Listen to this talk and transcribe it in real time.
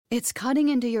It's cutting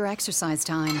into your exercise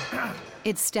time.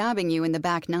 It's stabbing you in the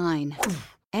back nine.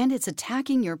 And it's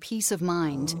attacking your peace of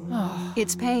mind.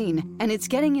 It's pain, and it's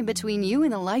getting in between you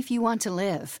and the life you want to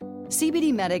live.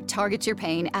 CBD Medic targets your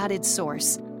pain at its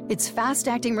source. It's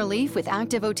fast-acting relief with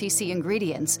active OTC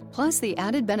ingredients, plus the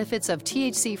added benefits of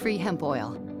THC-free hemp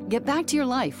oil. Get back to your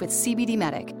life with CBD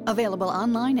Medic, available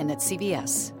online and at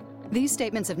CVS. These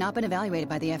statements have not been evaluated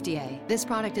by the FDA. This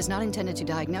product is not intended to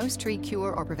diagnose, treat,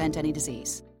 cure, or prevent any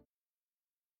disease.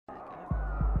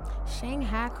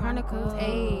 Shanghai Chronicles,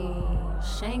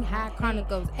 ayy. Shanghai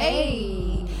Chronicles,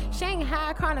 ayy.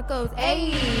 Shanghai Chronicles,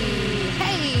 ayy.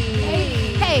 Hey,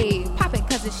 hey, pop it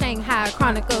cause it's Shanghai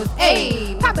Chronicles,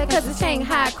 ayy. Pop it cause it's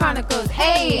Shanghai Chronicles,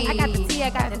 ayy. I got the tea, I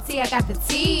got the tea, I got the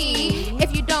tea.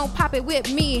 If you don't pop it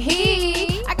with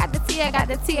me, I got the tea, I got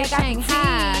the tea, I got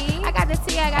Shanghai. I got the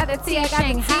tea, I got the tea, I got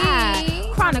Shanghai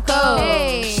Chronicles,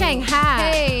 hey.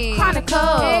 Shanghai hey.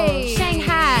 Chronicles, hey.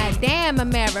 Shanghai, damn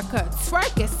America,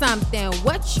 twerk is something.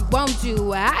 What you won't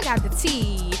do? I got the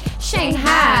tea.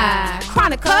 Shanghai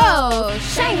Chronicles,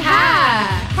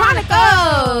 Shanghai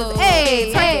Chronicles,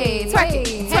 hey, twerk it,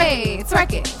 hey,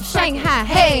 twerk it, Shanghai,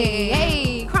 hey,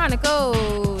 hey,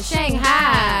 Chronicles,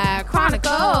 Shanghai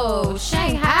Chronicles,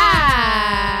 Shanghai.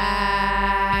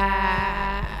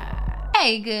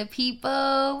 Hey, good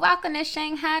people, welcome to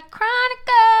Shanghai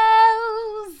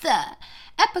Chronicles,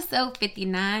 episode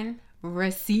 59,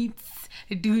 receipts.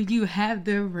 Do you have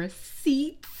the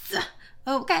receipts?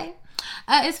 Okay.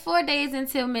 It's 4 days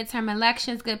until midterm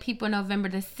elections. Good people, November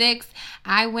the 6th.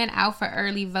 I went out for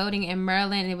early voting in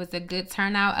Maryland. It was a good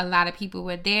turnout. A lot of people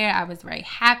were there. I was very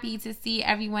happy to see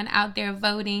everyone out there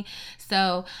voting.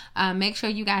 So make sure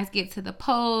you guys get to the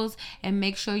polls and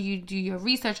make sure you do your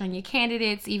research on your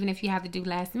candidates. Even if you have to do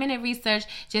last minute research,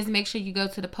 just make sure you go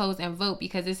to the polls and vote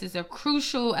because this is a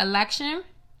crucial election.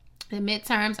 The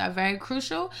midterms are very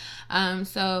crucial.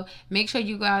 So make sure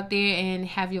you go out there and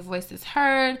have your voices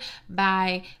heard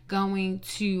by going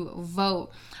to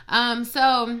vote.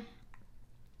 So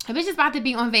a bitch is about to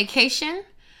be on vacation.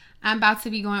 I'm about to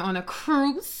be going on a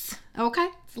cruise. Okay.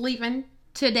 It's leaving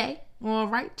today. All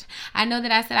right. I know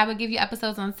that I said I would give you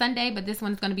episodes on Sunday, but this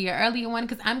one's going to be an earlier one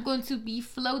because I'm going to be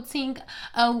floating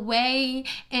away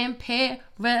in paradise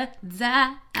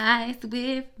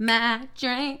with my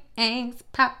drinks.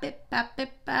 Pop it, pop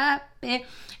it, pop it.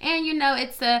 And you know,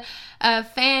 it's a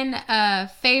fan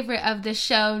favorite of the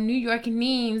show, New York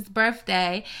Neem's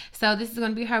birthday. So this is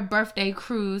going to be her birthday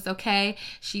cruise, okay?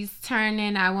 She's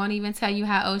turning, I won't even tell you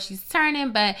how old she's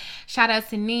turning, but shout out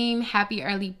to Neem. Happy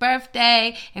early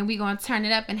birthday. And we're going to turn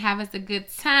it up and have us a good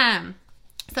time.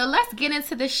 So let's get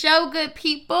into the show, good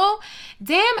people.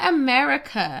 Damn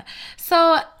America.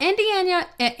 So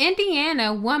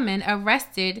Indiana woman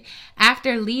arrested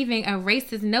after leaving a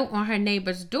racist note on her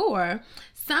neighbor's door.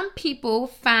 Some people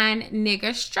find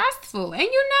nigger stressful. And you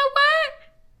know what?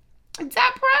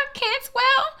 Deborah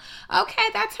Cantwell, okay,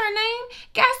 that's her name.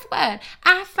 Guess what?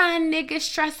 I find niggas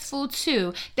stressful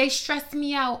too. They stress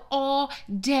me out all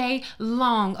day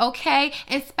long, okay?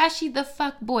 Especially the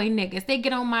fuckboy niggas. They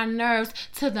get on my nerves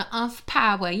to the nth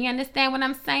power. You understand what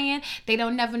I'm saying? They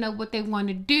don't never know what they want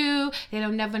to do. They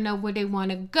don't never know where they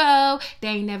want to go. They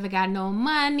ain't never got no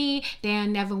money. They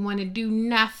ain't never want to do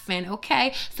nothing,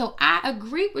 okay? So I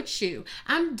agree with you.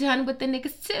 I'm done with the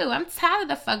niggas too. I'm tired of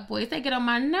the fuckboys. They get on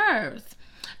my nerves.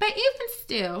 But even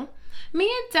still, me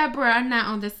and Deborah are not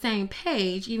on the same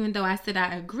page, even though I said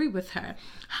I agree with her.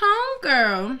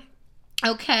 Homegirl,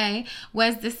 okay,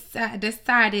 was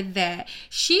decided that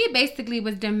she basically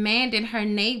was demanding her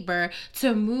neighbor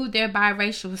to move their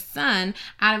biracial son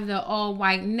out of the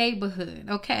all-white neighborhood,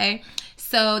 okay?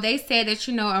 So they said that,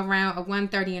 you know, around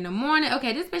 1:30 in the morning.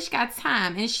 Okay, this bitch got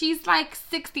time. And she's like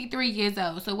 63 years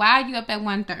old. So why are you up at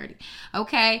 1:30?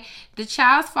 Okay. The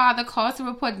child's father called to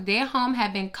report that their home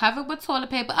had been covered with toilet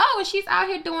paper. Oh, and she's out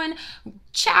here doing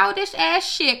childish ass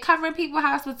shit, covering people's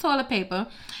house with toilet paper.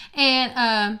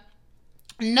 And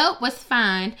note was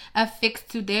found affixed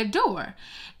to their door.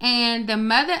 And the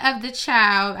mother of the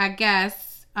child, I guess,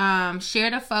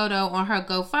 shared a photo on her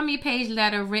GoFundMe page,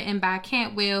 letter written by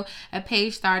Cantwell, a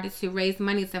page started to raise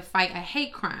money to fight a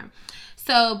hate crime.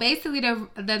 So basically the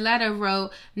letter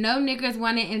wrote, no niggers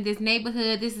wanted in this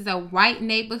neighborhood. This is a white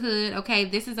neighborhood. Okay,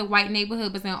 this is a white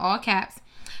neighborhood, but in all caps.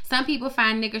 Some people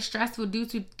find niggers stressful due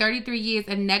to 33 years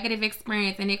of negative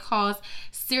experience and it caused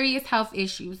serious health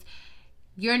issues.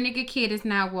 Your nigger kid is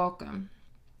not welcome.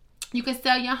 You can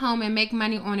sell your home and make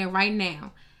money on it right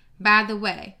now. By the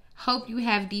way, hope you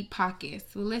have deep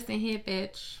pockets. Well, listen here,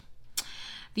 bitch.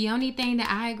 The only thing that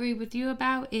I agree with you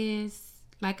about is,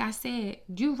 like I said,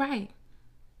 you right.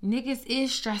 Niggas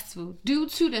is stressful. Due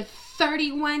to the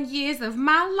 31 years of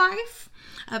my life,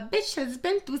 a bitch has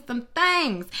been through some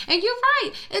things. And you're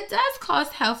right, it does cause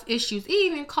health issues. It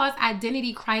even cause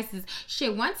identity crisis.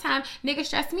 Shit, one time, nigga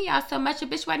stressed me out so much, a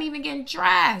bitch wasn't even getting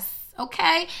dressed.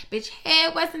 Okay? Bitch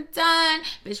hair wasn't done.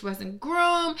 Bitch wasn't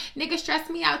groomed. Nigga stressed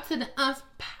me out to the nth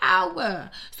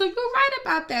power. So you're right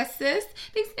about that, sis.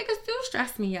 These niggas do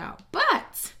stress me out.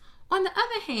 But, on the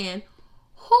other hand,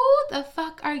 who the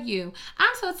fuck are you?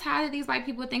 I'm so tired of these white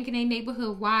people thinking they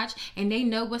neighborhood watch and they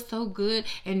know what's so good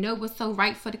and know what's so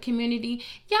right for the community.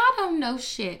 Y'all don't know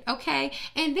shit, okay?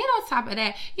 And then on top of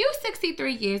that, you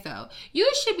 63 years old.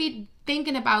 You should be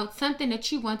thinking about something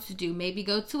that you want to do. Maybe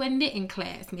go to a knitting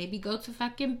class. Maybe go to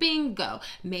fucking bingo.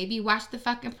 Maybe watch the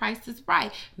fucking Price is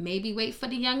Right. Maybe wait for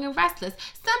the Young and Restless.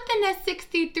 Something that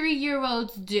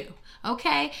 63-year-olds do.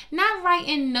 Okay? Not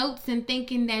writing notes and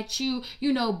thinking that you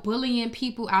know, bullying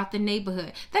people out the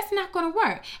neighborhood. That's not going to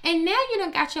work. And now you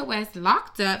done got your ass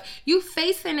locked up. You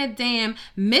facing a damn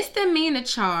misdemeanor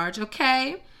charge,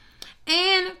 okay?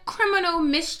 And criminal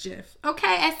mischief,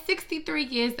 okay? At 63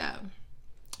 years old.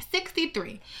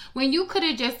 63. When you could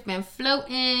have just been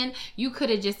floating, you could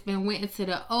have just been went into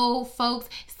the old folks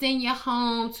senior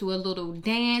home to a little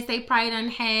dance they probably done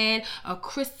had, a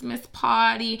Christmas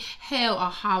party, hell, a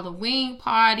Halloween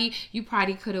party. You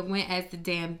probably could have went as the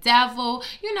damn devil.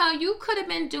 You know, you could have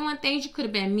been doing things. You could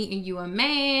have been meeting you a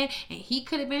man, and he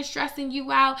could have been stressing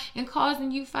you out and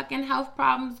causing you fucking health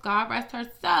problems. God rest her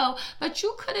soul. But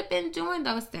you could have been doing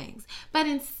those things. But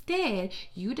instead,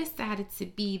 you decided to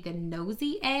be the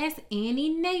nosy ass any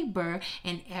neighbor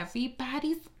in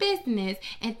everybody's business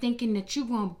and thinking that you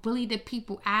gonna bully the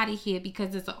people out of here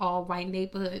because it's an all-white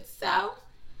neighborhood. So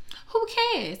who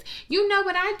cares? You know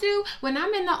what I do when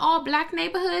I'm in the all-black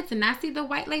neighborhoods and I see the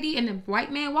white lady and the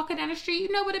white man walking down the street?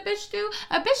 You know what a bitch do?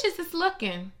 A bitch is just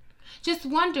looking, just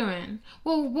wondering,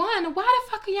 well, one, why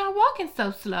the fuck are y'all walking so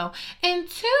slow? And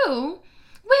two,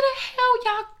 where the hell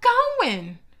y'all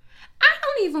going? I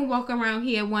don't even walk around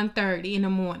here at 1:30 in the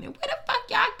morning. Where the fuck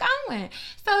y'all going?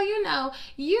 So, you know,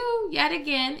 you, yet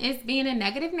again, is being a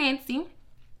negative Nancy.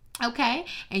 Okay?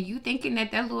 And you thinking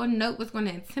that little note was going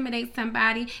to intimidate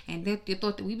somebody and they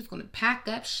thought that we was going to pack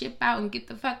up, ship out, and get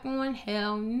the fuck on?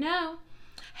 Hell no.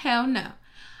 Hell no.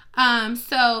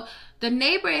 So the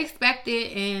neighbor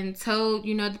expected and told,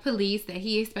 you know, the police that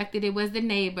he expected it was the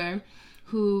neighbor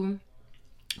who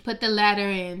put the letter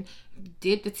in,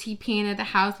 did the TPing at the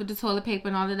house with the toilet paper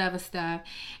and all that other stuff.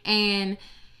 And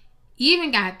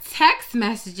even got text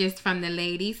messages from the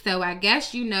lady. So I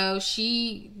guess, you know,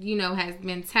 she, you know, has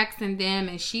been texting them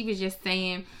and she was just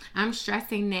saying, I'm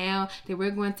stressing now that we're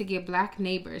going to get black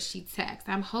neighbors, she texts.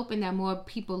 I'm hoping that more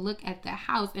people look at the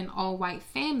house and all white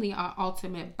family are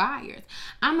ultimate buyers.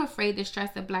 I'm afraid the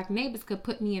stress of black neighbors could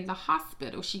put me in the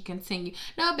hospital, she continued.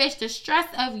 No, bitch, the stress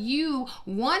of you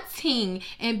wanting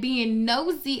and being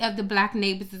nosy of the black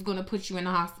neighbors is going to put you in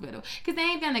the hospital. Because they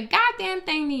ain't done a goddamn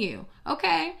thing to you,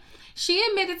 okay? She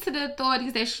admitted to the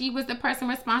authorities that she was the person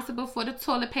responsible for the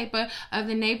toilet paper of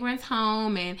the neighbor's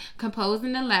home and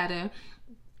composing the letter.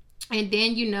 And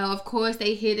then, you know, of course,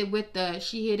 she hit it with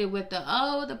the,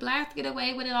 oh, the blacks get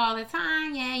away with it all the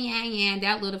time. Yeah.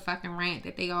 That little fucking rant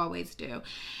that they always do.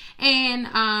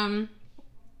 And,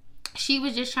 she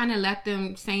was just trying to let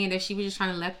them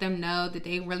know that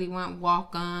they really weren't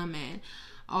welcome and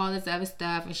all this other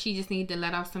stuff, and she just needed to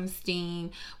let off some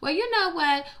steam. Well, you know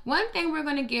what? One thing we're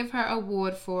going to give her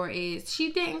award for is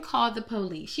she didn't call the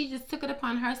police. She just took it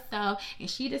upon herself, and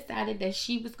she decided that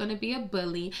she was going to be a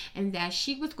bully and that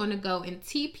she was going to go and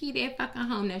TP their fucking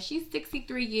home. Now, she's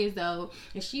 63 years old,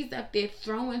 and she's up there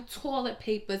throwing toilet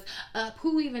papers up.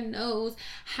 Who even knows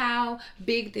how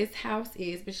big this house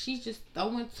is? But she's just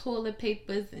throwing toilet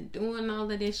papers and doing all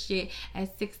of this shit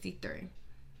at 63.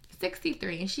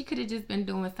 63, and she could have just been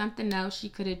doing something else. She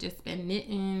could have just been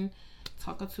knitting,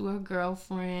 talking to her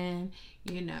girlfriend,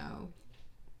 you know,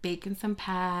 baking some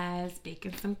pies,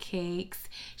 baking some cakes.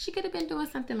 She could have been doing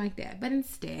something like that, but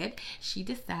instead she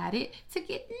decided to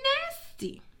get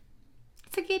nasty.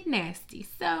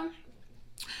 So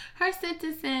her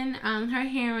sentencing, her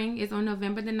hearing is on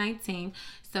November the 19th.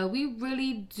 So we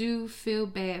really do feel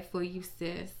bad for you,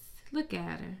 sis. Look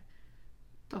at her.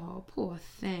 Oh, poor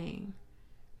thing.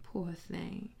 Poor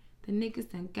thing. The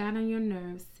niggas done got on your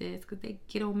nerves, sis, because they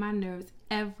get on my nerves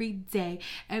every day.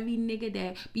 Every nigga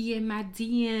that be in my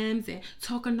DMs and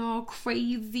talking all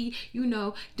crazy, you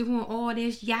know, doing all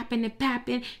this yapping and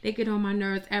papping, they get on my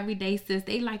nerves every day, sis.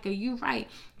 They like you right.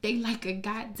 They like a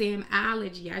goddamn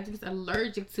allergy. I'm just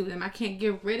allergic to them. I can't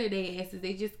get rid of their asses.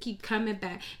 They just keep coming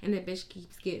back, and the bitch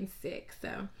keeps getting sick.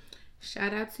 So,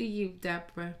 shout out to you,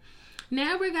 Deborah.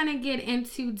 now we're going to get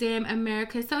into Damn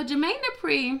America. So Jermaine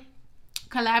Dupri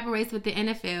collaborates with the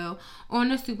NFL on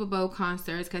the Super Bowl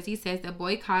concerts because he says the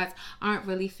boycotts aren't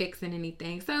really fixing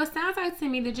anything. So it sounds like to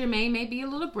me that Jermaine may be a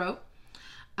little broke.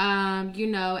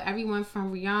 Everyone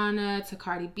from Rihanna to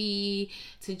Cardi B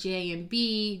to Jay and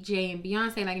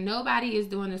Beyonce, like nobody is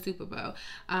doing the Super Bowl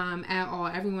at all.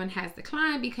 Everyone has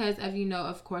declined because of,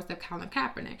 of course, of Colin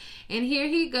Kaepernick. And here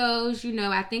he goes,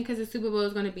 I think because the Super Bowl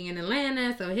is going to be in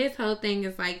Atlanta. So his whole thing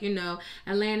is like,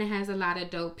 Atlanta has a lot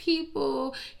of dope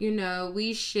people.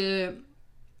 We should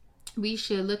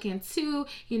look into,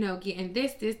 getting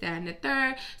this, that, and the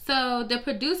third. So the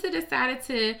producer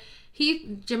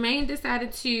Jermaine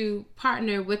decided to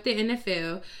partner with the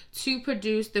NFL to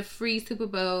produce the free Super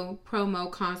Bowl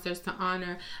promo concerts to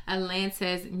honor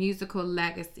Atlanta's musical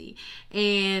legacy.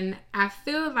 And I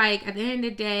feel like at the end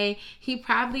of the day, he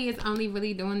probably is only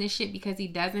really doing this shit because he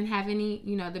doesn't have any,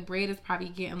 the bread is probably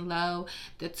getting low.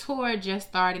 The tour just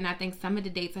started, and I think some of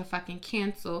the dates are fucking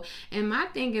canceled. And my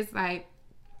thing is like,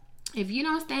 if you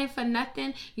don't stand for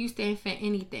nothing, you stand for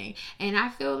anything. And I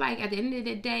feel like at the end of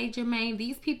the day, Jermaine,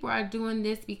 these people are doing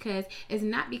this because it's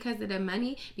not because of the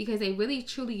money, because they really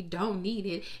truly don't need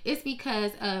it. It's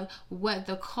because of what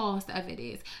the cost of it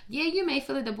is. Yeah, you may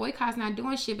feel that the boycott's not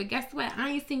doing shit, but guess what? I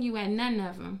ain't seen you at none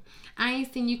of them. I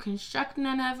ain't seen you construct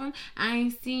none of them. I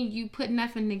ain't seen you put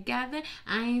nothing together.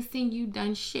 I ain't seen you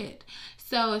done shit.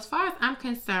 So as far as I'm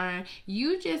concerned,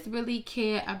 you just really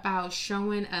care about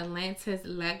showing Atlanta's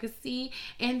legacy,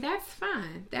 and that's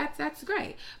fine. That's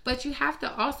great. But you have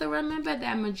to also remember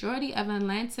that majority of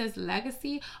Atlanta's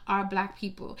legacy are Black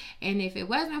people. And if it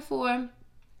wasn't for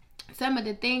some of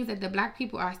the things that the Black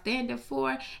people are standing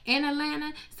for in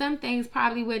Atlanta, some things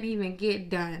probably wouldn't even get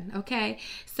done, okay?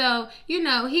 So,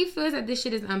 he feels that this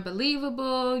shit is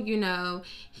unbelievable.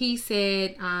 He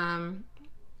said,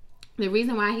 the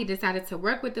reason why he decided to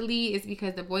work with the league is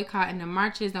because the boycott and the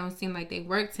marches don't seem like they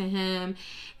work to him,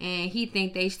 and he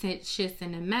think they should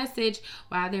send a message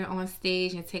while they're on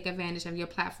stage and take advantage of your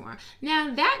platform.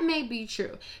 Now, that may be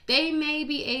true. They may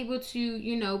be able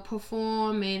to,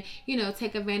 perform and,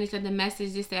 take advantage of the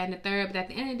message, this, that, and the third, but at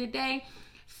the end of the day,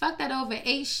 fuck that over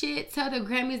 8 shit. Tell the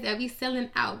Grammys that we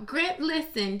selling out.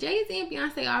 Listen, Jay-Z and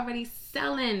Beyonce already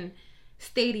selling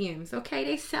stadiums, okay?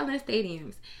 They selling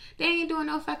stadiums. They ain't doing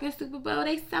no fucking Super Bowl.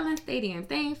 They selling stadiums.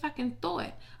 They ain't fucking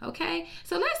thought, okay?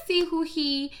 So let's see who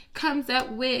he comes up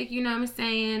with, you know what I'm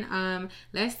saying?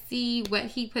 Let's see what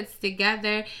he puts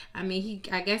together. I mean,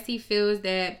 I guess he feels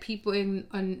that people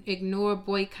ignore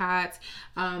boycotts.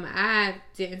 I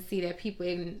didn't see that people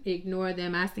ignore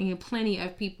them. I seen plenty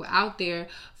of people out there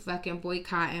fucking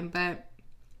boycotting, but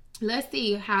let's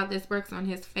see how this works on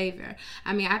his favor.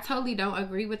 I mean, I totally don't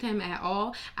agree with him at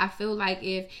all. I feel like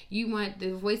if you want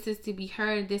the voices to be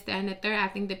heard, this, that, and the third, I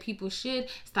think that people should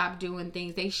stop doing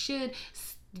things. They should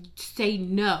say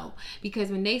no,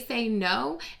 because when they say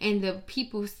no and the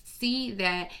people see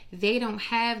that they don't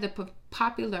have the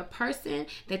popular person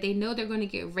that they know they're going to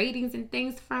get ratings and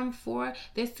things from for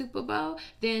this Super Bowl,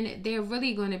 then they're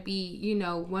really going to be,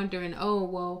 wondering, oh,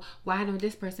 well, why don't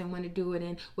this person want to do it,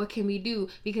 and what can we do?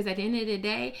 Because at the end of the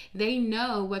day, they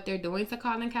know what they're doing to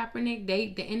Colin Kaepernick.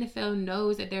 The NFL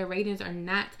knows that their ratings are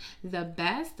not the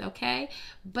best, okay?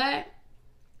 But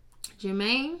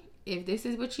Jermaine, if this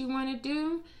is what you want to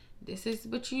do, this is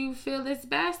what you feel is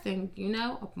best, and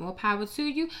more power to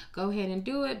you. Go ahead and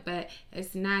do it, but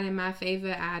it's not in my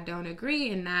favor. I don't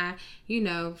agree, and I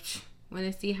want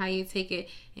to see how you take it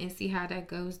and see how that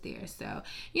goes there. So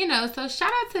so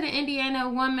shout out to the Indiana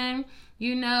woman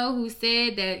who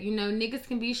said that niggas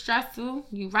can be stressful.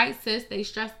 You right, sis. They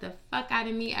stress the fuck out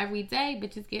of me every day.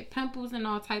 Bitches get pimples and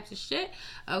all types of shit,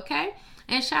 okay?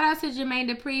 And shout out to Jermaine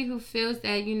Dupri, who feels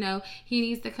that, he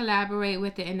needs to collaborate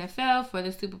with the NFL for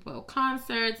the Super Bowl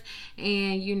concerts.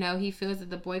 And, he feels that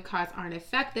the boycotts aren't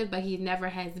effective, but he never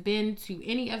has been to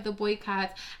any of the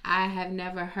boycotts. I have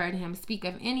never heard him speak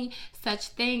of any such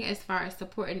thing as far as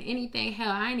supporting anything.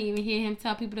 Hell, I didn't even hear him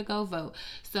tell people to go vote.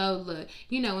 So, look,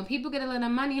 when people get a little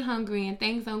money hungry and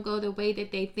things don't go the way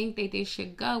that they think that they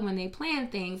should go when they plan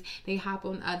things, they hop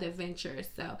on other ventures.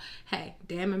 So, hey,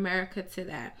 damn America to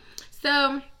that.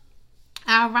 So,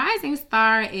 our rising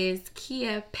star is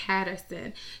Kia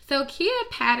Patterson. So, Kia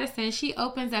Patterson, she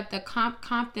opens up the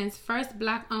Compton's first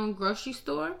Black-owned grocery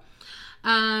store.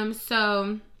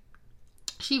 So,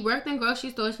 She worked in grocery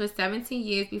stores for 17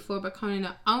 years before becoming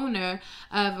the owner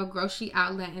of a grocery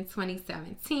outlet in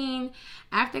 2017.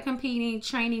 After completing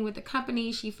training with the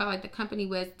company, she felt like the company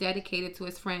was dedicated to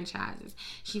its franchises.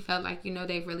 She felt like,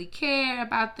 they really care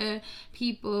about the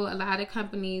people. A lot of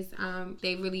companies,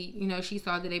 they really, she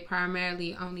saw that they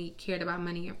primarily only cared about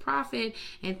money and profit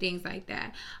and things like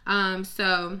that.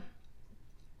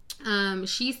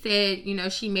 She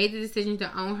said, she made the decision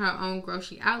to own her own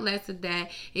grocery outlet so that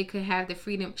she could have the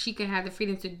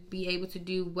freedom to be able to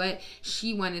do what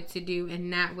she wanted to do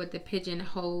and not what the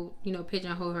pigeonhole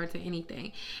her to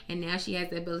anything. And now she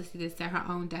has the ability to set her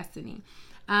own destiny.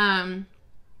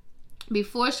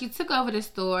 Before she took over the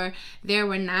store, there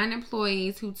were 9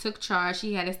 employees who took charge.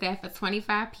 She had a staff of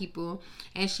 25 people,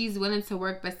 and she's willing to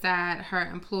work beside her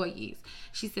employees.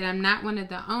 She said, I'm not one of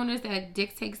the owners that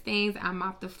dictates things. I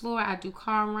mop the floor. I do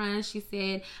car runs. She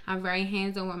said, I'm very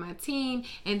hands-on with my team,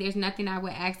 and there's nothing I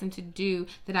would ask them to do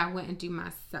that I wouldn't do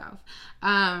myself.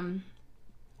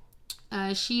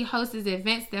 She hosts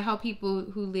events that help people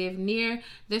who live near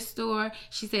the store.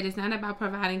 She said it's not about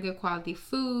providing good quality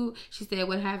food. She said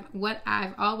what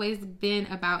I've always been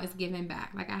about is giving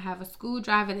back. Like I have a school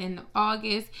drive in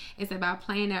August. It's about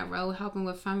playing that role, helping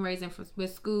with fundraising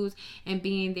with schools and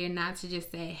being there, not to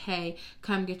just say, hey,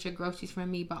 come get your groceries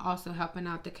from me, but also helping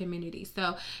out the community.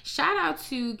 So shout out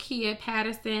to Kia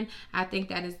Patterson. I think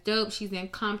that is dope. She's in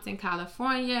Compton,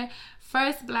 California.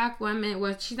 First black woman,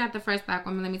 well, she's not the first black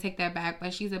woman, let me take that back,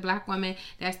 but she's a black woman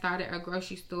that started a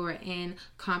grocery store in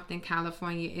Compton,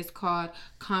 California. It's called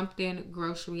Compton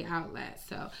Grocery Outlet.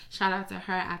 So shout out to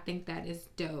her. I think that is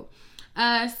dope.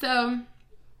 So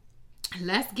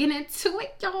let's get into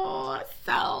it, y'all.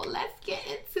 So let's get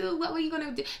into what we're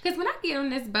going to do. Because when I get on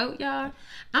this boat, y'all,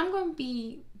 I'm going to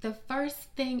be... the first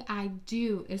thing I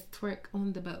do is twerk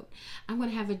on the boat. I'm going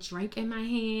to have a drink in my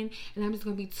hand, and I'm just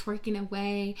going to be twerking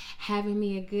away, having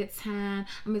me a good time.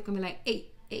 I'm just going to be like, hey,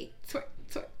 twerk,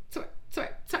 twerk, twerk, twerk,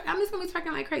 twerk. I'm just going to be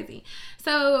twerking like crazy.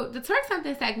 So the Twerk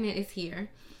Something segment is here.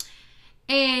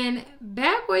 And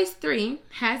Bad Boys 3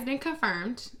 has been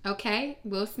confirmed, okay?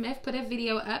 Will Smith put a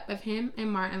video up of him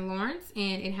and Martin Lawrence,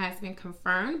 and it has been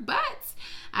confirmed. But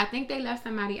I think they left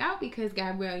somebody out because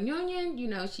Gabrielle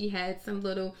Union, she had some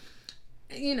little,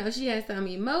 she had some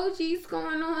emojis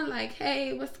going on like,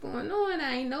 hey, what's going on?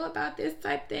 I ain't know about this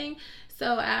type thing.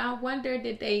 So I wonder,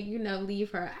 did they,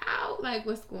 leave her out? Like,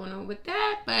 what's going on with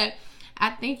that? But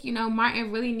I think,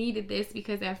 Martin really needed this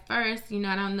because at first,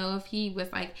 I don't know if he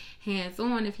was like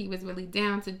hands-on, if he was really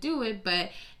down to do it,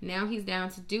 but now he's down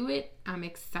to do it. I'm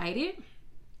excited.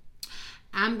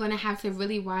 I'm going to have to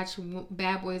really watch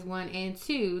Bad Boys 1 and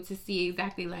 2 to see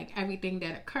exactly like everything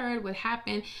that occurred, what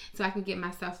happened, so I can get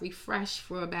myself refreshed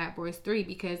for Bad Boys 3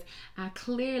 because I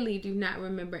clearly do not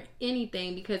remember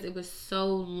anything because it was so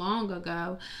long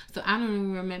ago. So I don't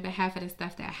even remember half of the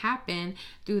stuff that happened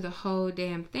through the whole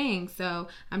damn thing. So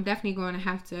I'm definitely going to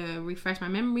have to refresh my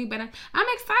memory, but I'm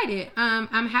excited.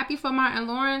 I'm happy for Martin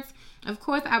Lawrence. Of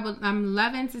course, I'm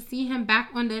loving to see him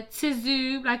back on the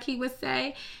tizoo, like he would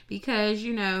say, because, he,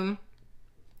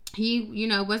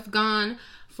 was gone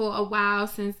for a while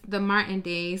since the Martin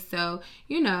days. So,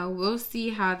 we'll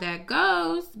see how that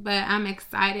goes, but I'm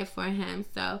excited for him.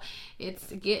 So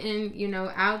it's getting,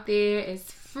 out there.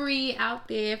 It's free out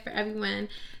there for everyone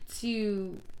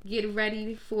to get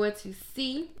ready for to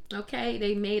see. Okay,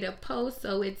 they made a post,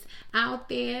 so it's out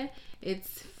there.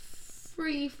 It's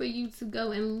free for you to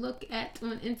go and look at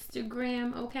on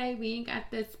Instagram. Okay, we ain't got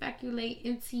to speculate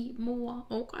into more.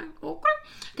 Okay,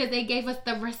 because they gave us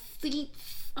the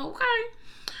receipts. Okay.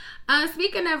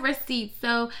 Speaking of receipts,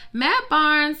 so Matt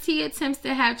Barnes, he attempts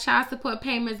to have child support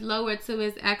payments lowered to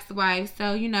his ex-wife.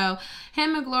 So him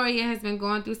and Gloria has been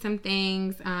going through some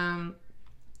things.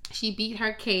 She beat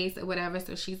her case or whatever,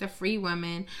 so she's a free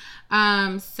woman.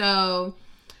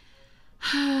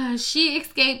 She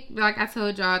escaped, like I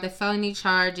told y'all, the felony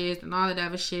charges and all that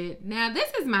other shit. Now,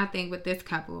 this is my thing with this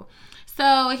couple.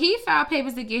 So, he filed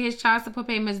papers to get his child support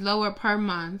payments lower per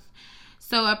month.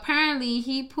 So, apparently,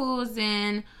 he pulls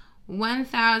in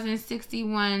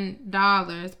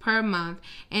 $1,061 per month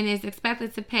and is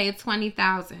expected to pay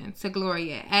 $20,000 to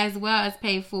Gloria, as well as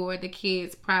pay for the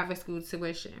kids' private school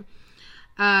tuition.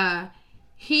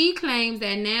 He claims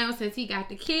that now, since he got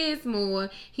the kids more,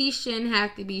 he shouldn't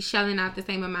have to be shelling out the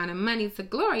same amount of money to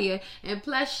Gloria. And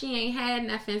plus, she ain't had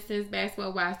nothing since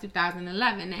Basketball Wives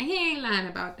 2011. Now, he ain't lying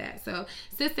about that. So,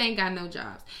 sis ain't got no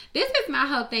jobs. This is my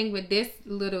whole thing with this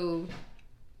little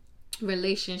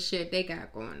relationship they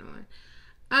got going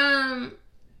on.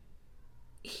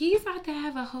 He's about to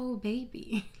have a whole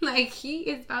baby. Like, he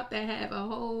is about to have a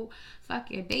whole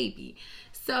fucking baby.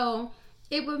 So,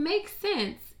 it would make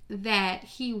sense that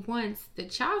he wants the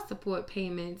child support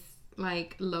payments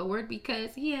like lowered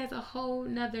because he has a whole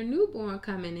nother newborn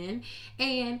coming in,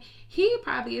 and he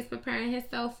probably is preparing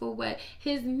himself for what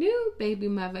his new baby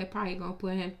mother probably gonna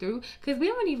put him through, because we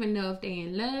don't even know if they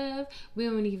in love, we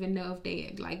don't even know if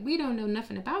they we don't know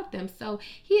nothing about them. So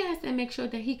he has to make sure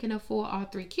that he can afford all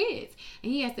 3 kids,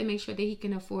 and he has to make sure that he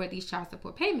can afford these child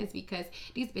support payments, because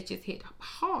these bitches hit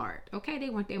hard. Okay, they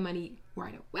want their money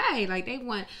right away. Like, they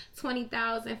want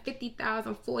 20,000,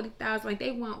 50,000, 40,000. Like,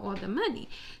 they want all the money.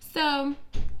 So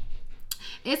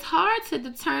it's hard to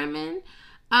determine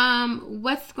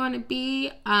what's going to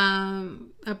be.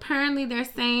 Apparently they're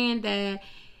saying that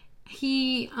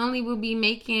he only will be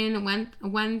making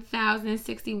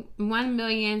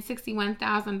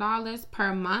 $1,061,000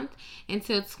 per month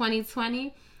until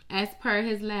 2020, as per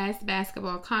his last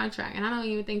basketball contract. And I don't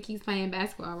even think he's playing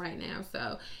basketball right now.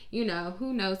 So, you know,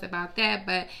 who knows about that.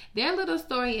 But their little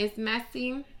story is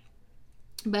messy.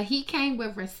 But he came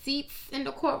with receipts in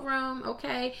the courtroom,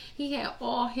 okay? He had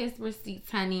all his receipts,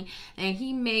 honey. And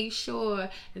he made sure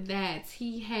that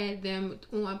he had them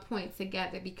on point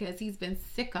together, because he's been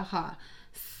sick of her.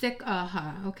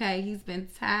 Okay? He's been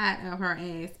tired of her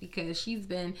ass because she's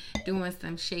been doing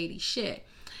some shady shit.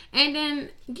 And then,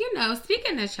 you know,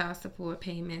 speaking of child support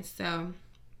payments, so,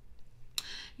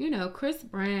 you know, Chris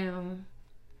Brown,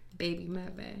 baby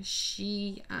mother,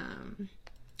 she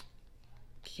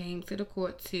came to the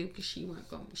court too, because she want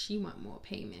more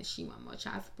payments, she want more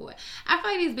child support. I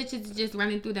feel like these bitches are just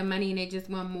running through the money and they just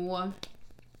want more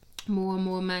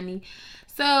money.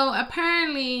 So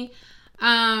apparently,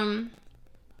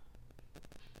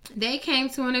 they came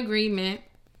to an agreement,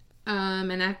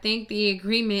 and I think the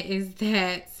agreement is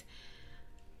that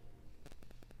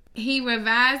he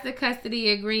revised the custody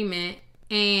agreement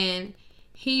and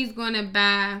he's gonna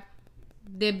buy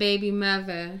the baby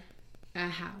mother a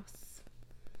house.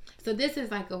 So this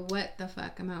is like a what the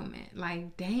fuck moment.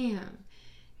 Like, damn,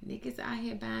 niggas out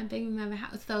here buying baby mother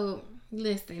house. So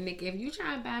listen, nigga, if you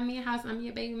try to buy me a house, I'm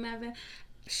your baby mother,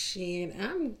 shit,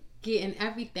 I'm getting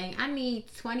everything. I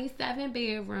need 27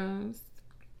 bedrooms.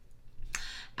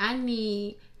 I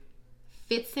need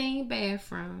 15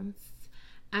 bathrooms.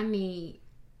 I need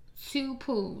 2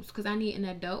 pools, because I need an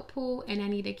adult pool and I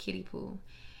need a kiddie pool.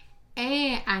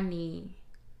 And I need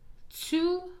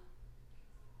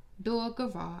 2-door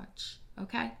garage.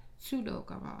 Okay? 2-door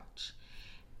garage.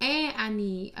 And I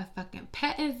need a fucking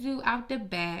petting zoo out the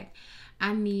back.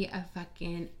 I need a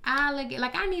fucking alligator.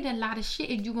 Like, I need a lot of shit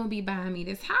if you're gonna be buying me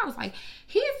this house. Like,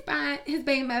 he's buying his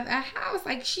baby mother a house.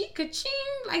 Like, she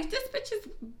ka-ching. Like, this bitch is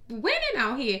winning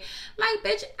out here. Like,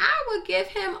 bitch, I would give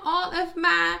him all of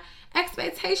my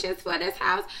expectations for this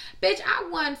house. Bitch, I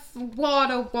want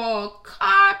wall-to-wall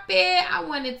carpet. I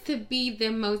want it to be the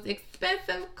most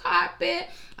expensive carpet.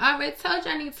 I already told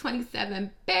you I need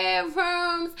 27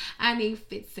 bedrooms. I need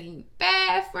 15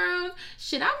 bathrooms.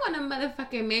 Shit, I want a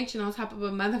motherfucking mansion on top of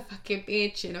a motherfucking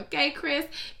mansion. Okay, Chris?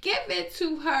 Give it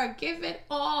to her. Give it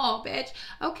all, bitch.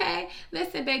 Okay?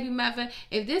 Listen, baby mother,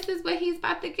 if this is what he's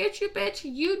about to get you, bitch,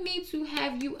 you need to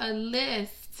have you a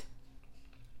list.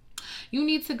 You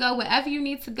need to go wherever you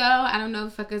need to go. I don't know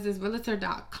if fuckers is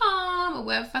realtor.com or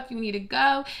wherever fuck you need to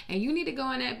go. And you need to go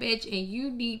in that bitch and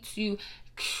you need to,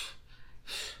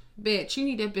 bitch, you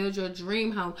need to build your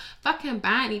dream home. Fuck him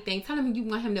buy anything. Tell him you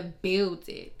want him to build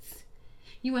it.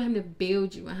 You want him to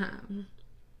build you a home.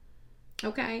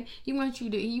 Okay? You want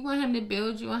him to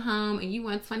build you a home, and you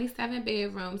want 27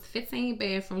 bedrooms, 15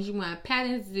 bathrooms, you want a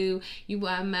petting zoo, you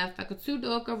want a motherfucking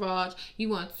 2-door garage, you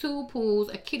want 2 pools,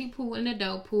 a kiddie pool and an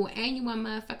adult pool, and you want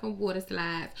motherfucking water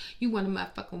slides. You want a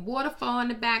motherfucking waterfall in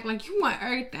the back. Like, you want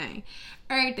everything.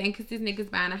 Everything, because this nigga's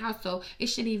buying a house, so it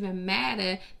shouldn't even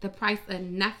matter the price of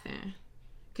nothing.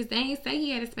 Because they ain't say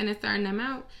he had to spend a certain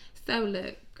amount. So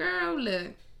look, girl,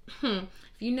 look.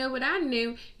 If you know what I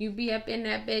knew, you'd be up in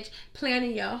that bitch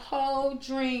planning your whole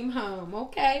dream home,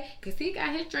 okay? Because he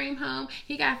got his dream home.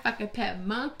 He got a fucking pet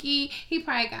monkey. He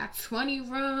probably got 20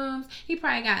 rooms. He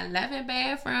probably got 11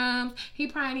 bathrooms. He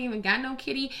probably ain't even got no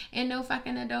kitty and no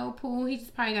fucking adult pool. He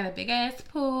just probably got a big ass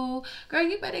pool. Girl,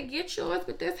 you better get yours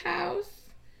with this house.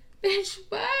 Bitch,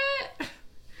 what?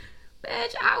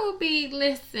 Bitch, I'd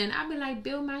be like,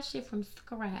 build my shit from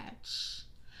scratch.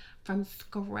 From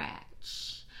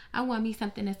scratch. I want me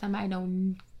something that somebody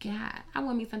don't got. I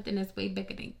want me something that's way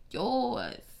bigger than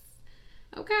yours.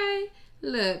 Okay?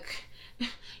 Look,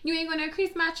 you ain't gonna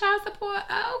increase my child support?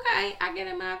 Okay, I get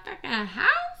in my fucking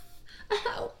house?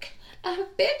 Okay. A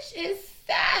bitch is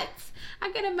set.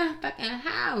 I get in my fucking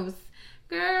house.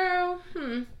 Girl,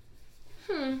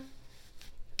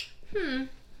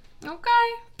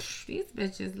 Okay. these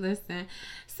bitches, listen.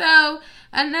 So,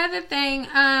 another thing,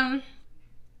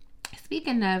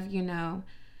 speaking of,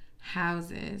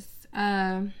 houses,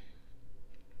 I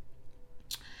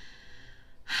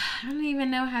don't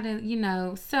even know how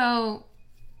to, so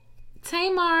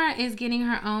Tamar is getting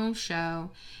her own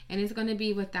show, and it's going to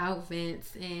be without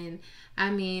Vince, and I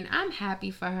mean, I'm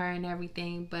happy for her and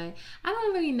everything, but I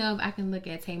don't really know if I can look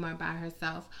at Tamar by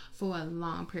herself for a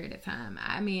long period of time.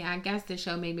 I mean, I guess the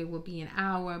show maybe will be an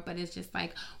hour, but it's just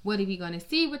like, what are we going to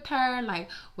see with her? Like,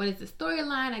 what is the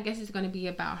storyline? I guess it's going to be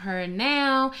about her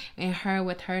now and her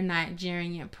with her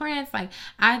Nigerian prince. Like,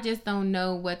 I just don't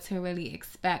know what to really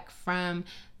expect from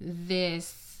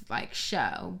this, like,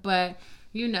 show, but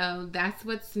that's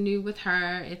what's new with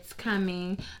her. It's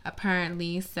coming,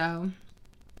 apparently, so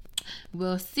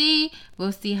we'll see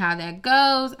how that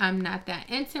goes. I'm not that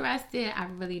interested. I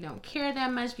really don't care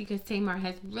that much because Tamar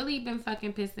has really been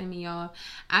fucking pissing me off.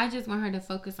 I just want her to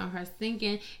focus on her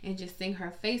singing and just sing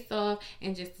her face off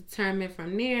and just determine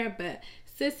from there, but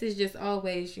sis is just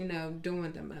always,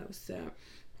 doing the most, so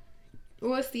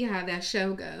we'll see how that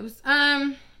show goes.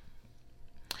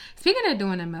 Speaking of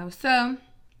doing the most, so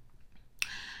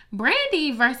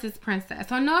Brandy versus Princess.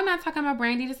 So no, I'm not talking about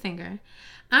Brandy the singer.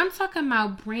 I'm talking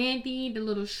about Brandy, the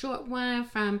little short one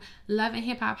from Love and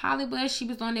Hip Hop Hollywood. She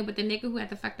was on there with the nigga who had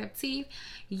the fucked up teeth.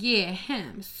 Yeah,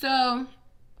 him. So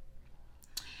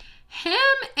her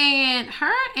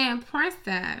and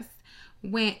Princess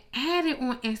went at it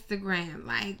on Instagram.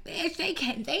 Like, bitch,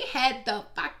 they had the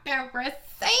fucking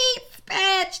receipts,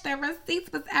 bitch. The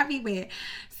receipts was everywhere.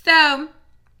 So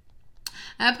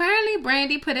apparently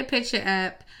Brandy put a picture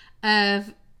up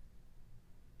of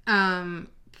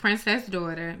Princess'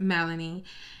 daughter, Melanie,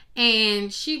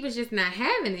 and she was just not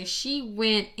having it. She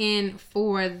went in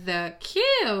for the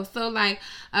kill. So, like,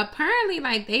 apparently,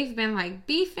 like, they've been, like,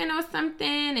 beefing or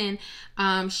something,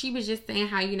 and she was just saying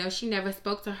how, she never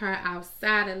spoke to her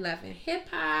outside of Love and Hip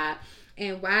Hop,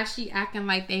 and why she acting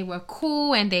like they were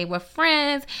cool and they were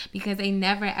friends because they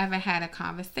never ever had a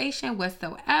conversation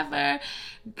whatsoever.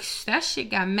 That shit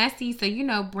got messy.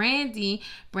 So, Brandy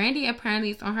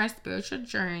apparently is on her spiritual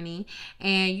journey,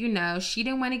 and, she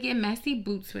didn't want to get messy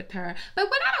boots with her. But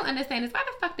what I don't understand is why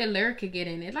the fuck did Lyrica get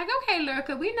in it? Like, okay,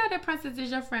 Lyrica, we know that Princess is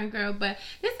your friend, girl, but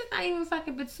this is not even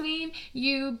fucking between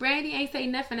you. Brandy ain't say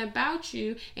nothing about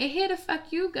you, and here the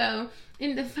fuck you go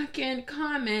in the fucking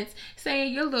comments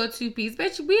saying your little two-piece.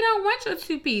 Bitch, we don't want your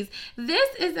two-piece.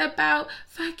 This is about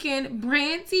fucking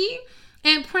Brandy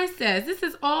and Princess. This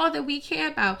is all that we care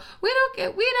about. We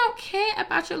don't care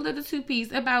about your little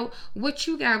two-piece, about what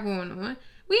you got going on.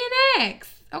 We an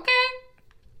ex, okay?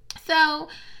 So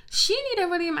she need to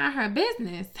really mind her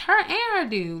business. Her and her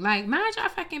dude. Like, mind your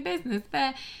fucking business.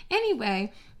 But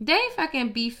anyway, they fucking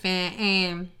beefing,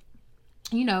 and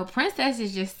Princess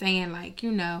is just saying, like,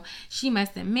 she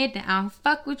must admit that I don't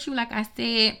fuck with you. Like I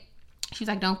said, she's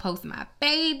like, don't post my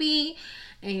baby.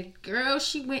 And girl,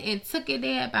 she went and took it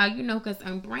there about, because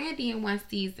on Brandy in one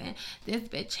season, this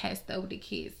bitch has stole the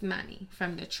kids' money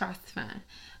from the trust fund.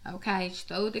 Okay, she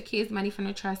stole the kids' money from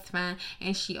the trust fund,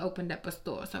 and she opened up a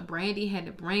store. So Brandy had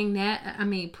to bring that.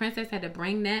 Princess had to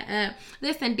bring that up.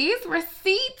 Listen, these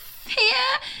receipts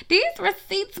here, these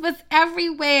receipts was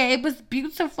everywhere. It was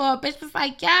beautiful. Bitch was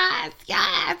like, yes,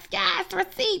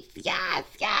 receipts,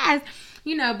 yes.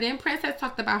 Then Princess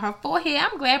talked about her forehead.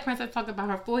 I'm glad Princess talked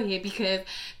about her forehead because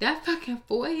that fucking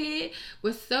forehead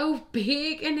was so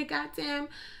big in the goddamn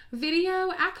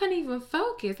video. I couldn't even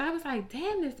focus. I was like,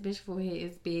 damn, this bitch forehead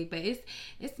is big, but it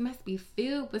must be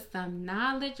filled with some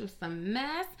knowledge or some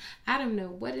mess. I don't know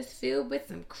what it's filled with,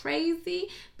 some crazy,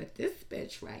 but this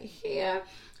bitch right here.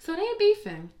 So they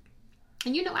beefing.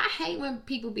 And I hate when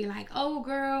people be like, oh,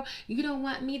 girl, you don't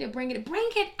want me to bring it. Bring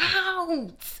it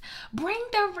out. Bring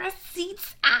the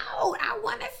receipts out. I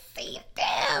want to see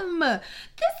them.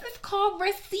 This is called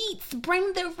receipts.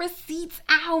 Bring the receipts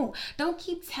out. Don't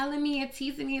keep telling me and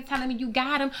teasing me and telling me you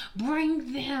got them.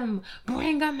 Bring them.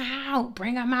 Bring them out.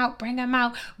 Bring them out. Bring them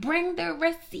out. Bring the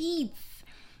receipts.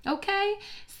 Okay?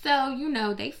 So,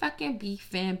 they fucking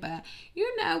beefing, but,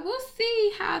 we'll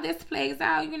see how this plays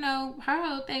out. Her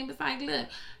whole thing was like, look,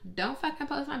 don't fucking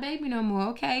post my baby no more,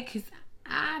 okay? Because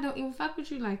I don't even fuck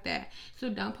with you like that. So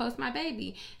don't post my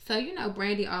baby. So,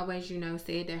 Brandy always,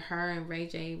 said that her and Ray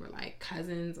J were like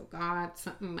cousins or God,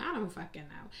 something. I don't fucking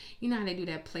know. You know how they do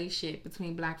that play shit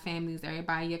between black families.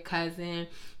 Everybody, your cousin,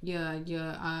 your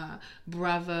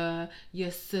brother,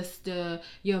 your sister,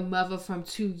 your mother from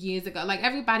 2 years ago. Like,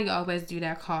 everybody always do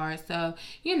that card. So,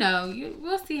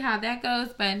 we'll see how that goes.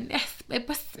 But it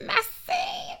was messy.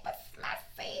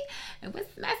 It was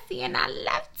messy and I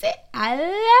loved it.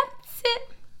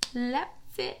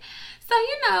 it. So,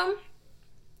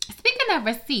 speaking of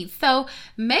receipts, so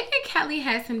Megyn Kelly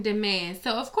has some demands.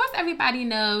 So, of course, everybody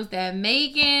knows that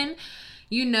Megyn,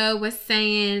 was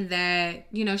saying that,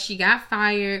 she got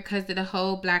fired because of the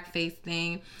whole blackface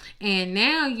thing. And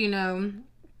now,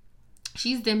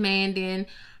 she's demanding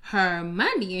her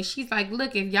money. And she's like,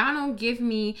 look, if y'all don't give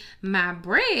me my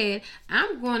bread,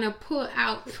 I'm going to pull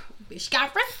out, bitch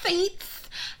got receipts.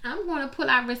 I'm going to pull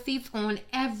out receipts on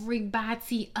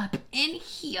everybody up in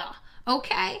here.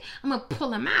 Okay? I'm going to pull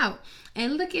them out.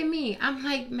 And look at me. I'm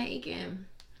like, Megyn,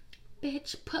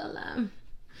 bitch, pull them.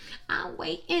 I'm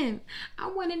waiting. I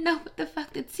want to know what the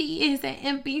fuck the tea is at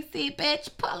NBC, bitch.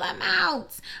 Pull them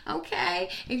out. Okay?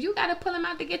 If you got to pull them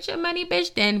out to get your money,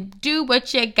 bitch, then do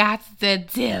what you got to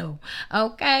do.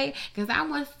 Okay? Because I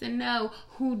wants to know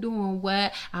who doing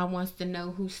what. I wants to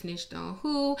know who snitched on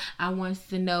who. I wants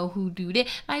to know who do that.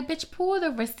 Like, bitch, pull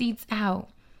the receipts out.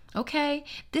 Okay?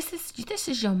 This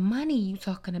is your money you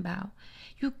talking about.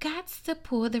 You got to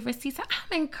pull the receipts.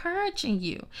 I'm encouraging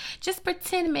you. Just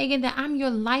pretend, Megyn, that I'm your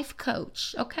life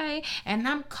coach, okay? And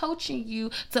I'm coaching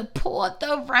you to pull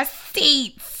the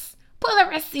receipts. Pull the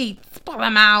receipts. Pull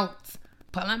them out.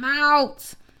 Pull them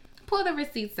out. Pull the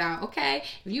receipts out, okay?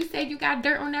 If you say you got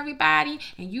dirt on everybody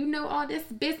and you know all this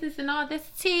business and all this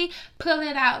tea, pull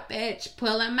it out, bitch.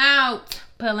 Pull them out.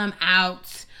 Pull them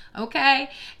out, okay?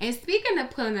 And speaking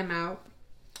of pulling them out,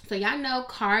 so y'all know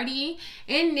Cardi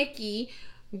and Nicki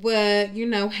would,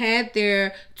 had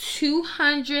their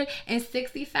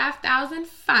 265,000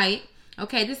 fight.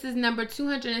 Okay, this is number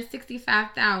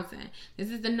 265,000. This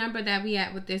is the number that we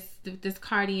at with this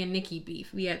Cardi and Nicki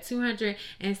beef. We at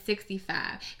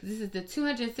 265. This is the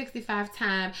 265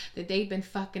 time that they've been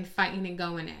fucking fighting and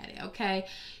going at it. Okay,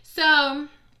 so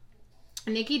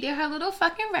Nicki did her little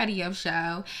fucking radio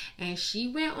show, and she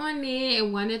went on there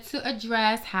and wanted to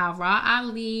address how Raw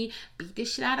Ali beat the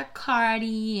shit out of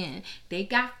Cardi, and they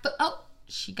got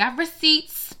she got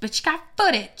receipts, but she got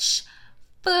footage.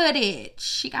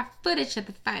 She got footage of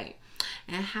the fight,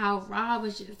 and how Raw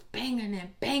was just banging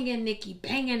Nicki,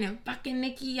 banging and fucking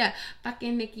Nicki up.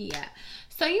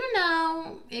 So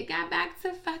it got back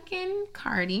to fucking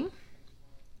Cardi.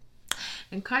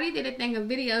 And Cardi did a thing of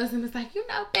videos and was like,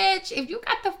 bitch, if you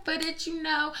got the footage,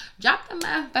 drop the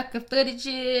motherfucking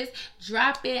footages,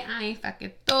 drop it. I ain't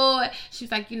fucking thought. She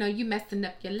was like, you messing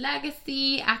up your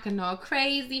legacy, acting all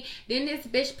crazy. Then this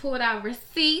bitch pulled out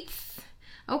receipts.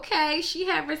 Okay, she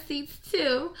had receipts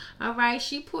too. All right,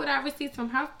 she pulled out receipts from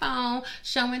her phone,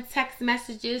 showing text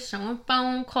messages, showing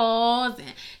phone calls,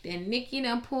 and then Nicki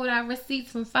done pulled out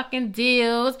receipts from fucking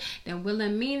deals. Then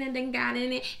Wilhelmina done got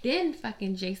in it. Then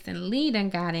fucking Jason Lee done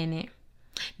got in it.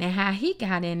 Now, how he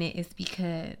got in it is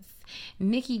because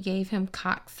Nicki gave him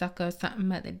cocksucker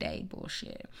something other day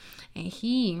bullshit, and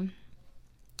he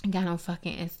got on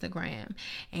fucking Instagram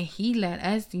and he let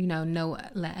us know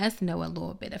a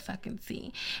little bit of fucking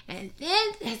tea. And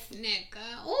then this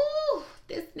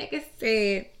nigga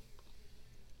said,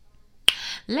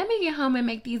 let me get home and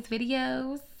make these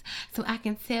videos so I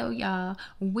can tell y'all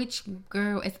which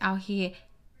girl is out here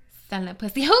selling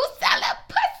pussy. Who's selling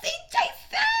pussy,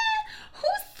 Jason?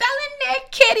 Who's selling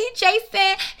that kitty,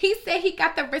 Jason? He said he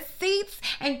got the receipts,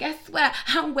 and guess what?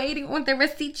 I'm waiting on the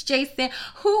receipts, Jason.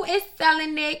 Who is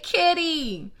selling that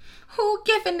kitty? Who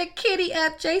giving the kitty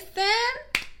up, Jason?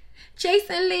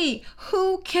 Jason Lee,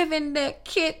 who giving the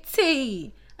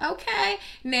kitty? Okay,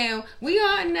 now we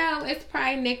all know it's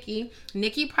probably Nicki.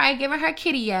 Nicki probably giving her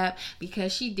kitty up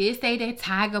because she did say that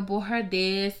Tiger bought her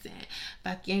this and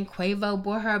fucking Quavo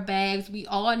bought her bags. We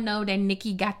all know that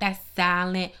Nicki got that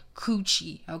silent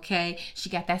coochie, okay? She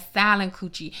got that silent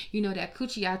coochie. That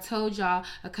coochie I told y'all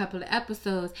a couple of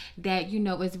episodes that,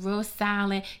 is real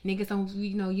silent. Niggas don't,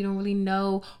 you don't really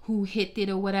know who hit it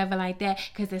or whatever like that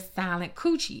because it's silent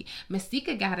coochie.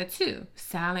 Masika got it too.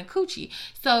 Silent coochie.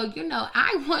 So,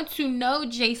 I want to know,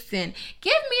 Jason,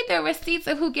 give me the receipts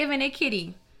of who giving it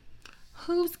kitty.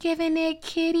 Who's giving it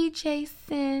kitty,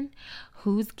 Jason?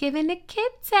 Who's giving the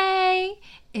kitty?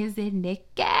 Is it Nicki?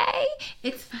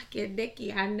 It's fucking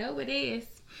Nicki. I know it is.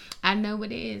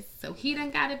 So he done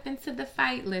got up into the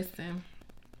fight. Listen.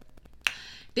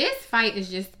 This fight is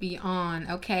just beyond,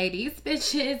 okay? These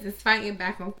bitches is fighting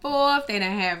back and forth. They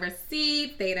done have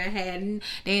receipts. They done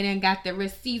got the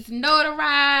receipts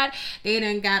notarized. They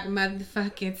done got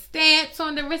motherfucking stamps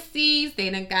on the receipts. They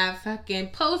done got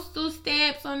fucking postal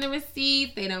stamps on the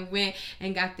receipts. They done went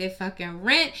and got their fucking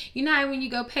rent. You know how when you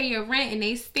go pay your rent and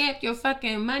they stamp your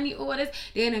fucking money orders?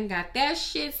 They done got that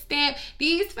shit stamped.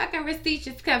 These fucking receipts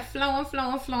just kept flowing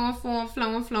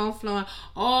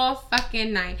all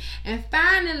fucking night. And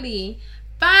finally,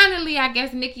 finally, I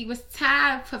guess Nikki was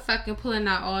tired for fucking pulling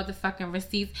out all the fucking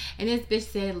receipts. And this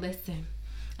bitch said, listen,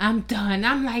 I'm done.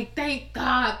 I'm like, thank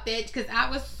God, bitch. Because I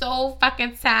was so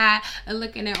fucking tired of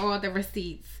looking at all the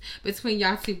receipts between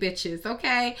y'all two bitches,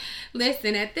 okay?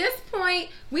 Listen, at this point,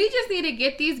 we just need to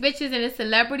get these bitches in a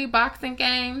celebrity boxing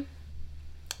game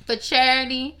for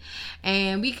charity,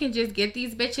 and we can just get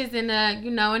these bitches in a,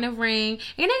 in a ring, and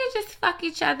they can just fuck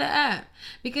each other up.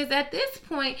 Because at this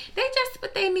point, they just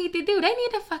what they need to do. They need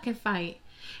to fucking fight.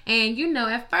 And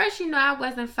at first, I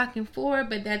wasn't fucking for it,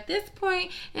 but at this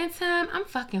point in time, I'm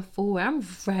fucking for it. I'm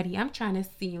ready. I'm trying to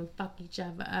see them fuck each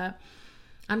other up.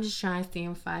 I'm just trying to see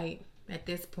them fight. At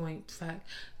this point, fuck,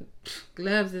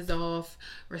 gloves is off,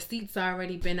 receipts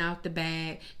already been out the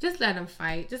bag. Just let them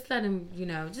fight. Just let them,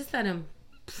 just let them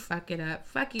fuck it up,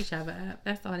 fuck each other up.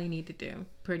 That's all they need to do,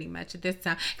 pretty much at this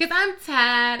time. Because I'm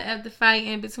tired of the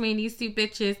fighting between these two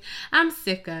bitches. I'm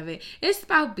sick of it. It's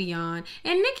about beyond.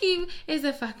 And Nikki is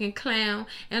a fucking clown.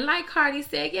 And like Cardi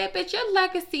said, yeah, bitch, your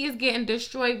legacy is getting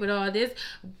destroyed with all this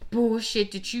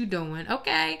bullshit that you doing,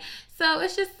 okay? So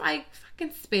it's just like,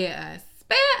 fucking spare us.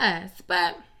 Spare us.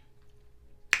 But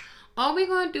all we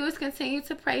gonna do is continue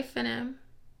to pray for them.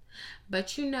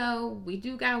 But we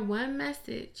do got one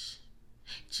message.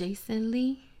 Jason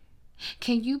Lee,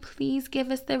 can you please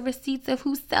give us the receipts of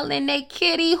who's selling their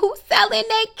kitty? Who's selling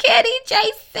their kitty,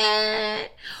 Jason?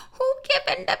 Who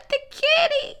giving up the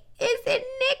kitty? Is it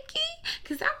Nikki?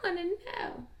 Because I want to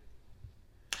know.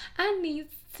 I need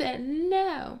to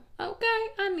know. Okay?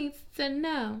 I need to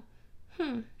know.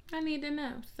 I need to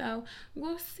know. So,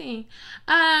 we'll see.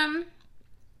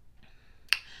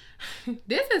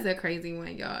 This is a crazy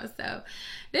one, y'all. So,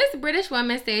 this British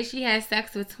woman says she had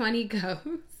sex with 20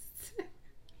 ghosts.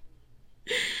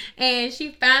 And she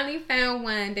finally found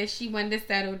one that she wanted to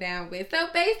settle down with. So,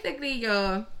 basically,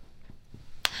 y'all,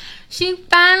 she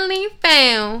finally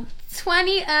found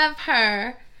 20 of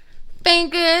her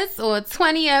fingers or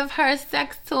 20 of her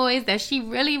sex toys that she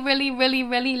really, really, really,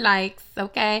 really likes,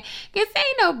 okay? Because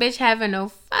ain't no bitch having no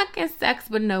fucking sex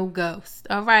with no ghost,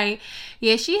 all right?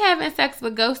 Yeah, she having sex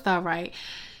with ghosts, all right.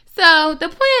 So, the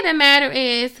point of the matter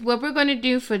is, what we're going to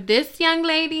do for this young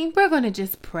lady, we're going to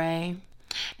just pray.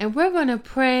 And we're going to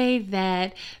pray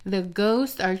that the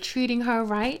ghosts are treating her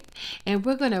right. And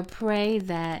we're going to pray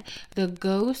that the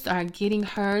ghosts are getting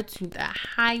her to the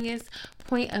highest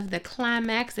point of the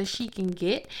climax that she can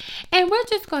get. And we're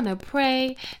just going to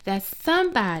pray that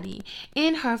somebody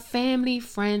in her family,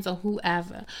 friends, or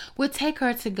whoever will take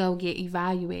her to go get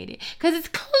evaluated. Because it's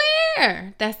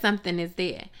clear that something is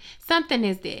there. Something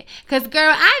is there. Because,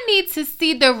 girl, I need to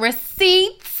see the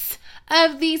receipts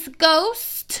of these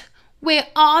ghosts. Where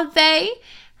are they?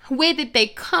 Where did they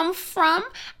come from?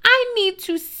 I need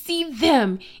to see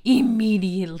them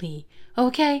immediately.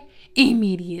 Okay?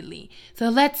 Immediately. So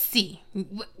let's see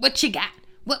what you got.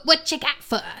 What you got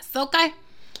for us, okay?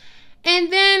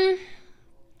 And then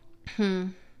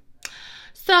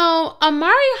so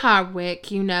Omari Hardwick,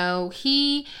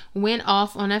 he went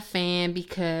off on a fan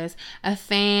because a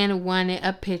fan wanted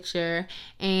a picture,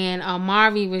 and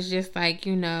Omari was just like,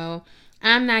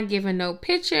 I'm not giving no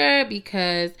picture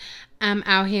because I'm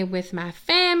out here with my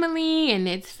family and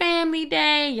it's family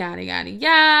day, yada, yada,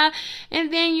 yada.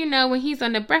 And then, when he's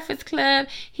on the Breakfast Club,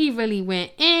 he really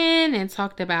went in and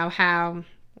talked about how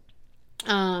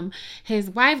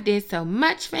his wife did so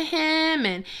much for him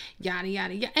and yada,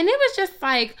 yada, yada. And it was just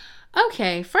like,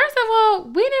 okay, first of all,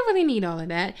 we didn't really need all of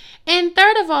that. And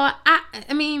third of all,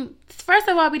 first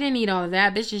of all, we didn't need all of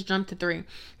that. Bitch just jumped to 3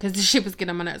 because the shit was getting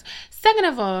on my nerves. Second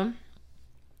of all,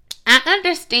 I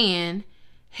understand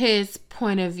his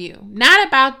point of view. Not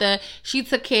about the she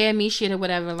took care of me shit or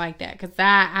whatever like that. Because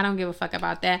I don't give a fuck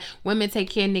about that. Women take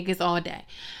care of niggas all day.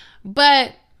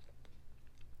 But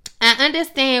I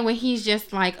understand when he's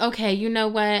just like, okay, you know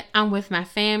what? I'm with my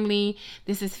family.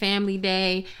 This is family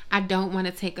day. I don't want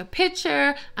to take a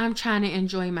picture. I'm trying to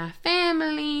enjoy my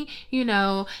family.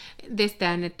 This,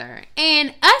 that, and the third.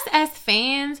 And us as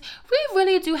fans, we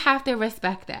really do have to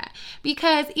respect that.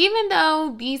 Because even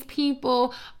though these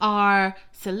people are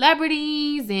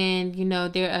celebrities and,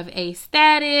 they're of a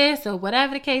status or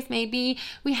whatever the case may be,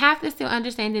 we have to still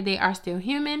understand that they are still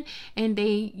human and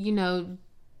they,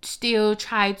 still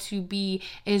try to be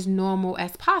as normal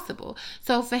as possible.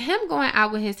 So for him going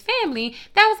out with his family,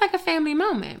 that was like a family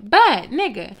moment. But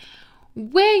nigga,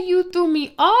 where you threw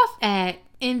me off at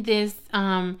in this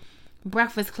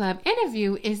Breakfast Club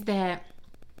interview is that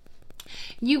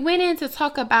you went in to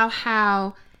talk about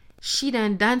how she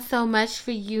done so much for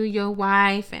you, your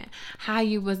wife, and how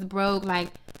you was broke. Like,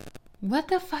 what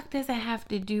the fuck does it have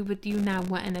to do with you not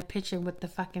wanting a picture with the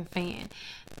fucking fan?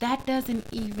 That doesn't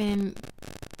even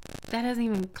that doesn't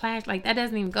even clash. Like, that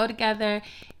doesn't even go together.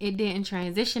 It didn't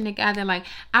transition together. Like,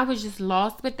 I was just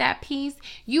lost with that piece.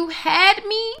 You had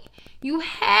me.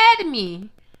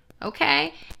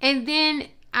 Okay? And then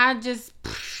I just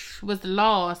was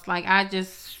lost. Like, I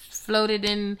just floated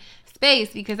in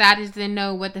space because I just didn't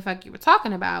know what the fuck you were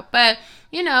talking about. But,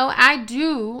 you know, I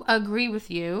do agree with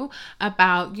you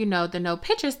about, you know, the no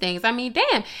pictures things. I mean,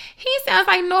 damn, he sounds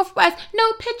like Northwest.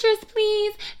 No pictures,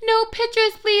 please. No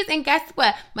pictures, please. And guess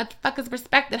what? Motherfuckers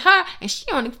respected her, and she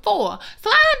only 4.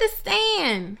 So I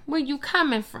understand where you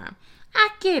coming from. I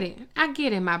get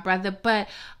it, my brother. But,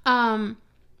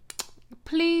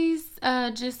 please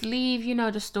just leave, you know,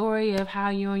 the story of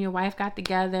how you and your wife got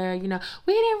together. You know,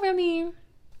 we didn't really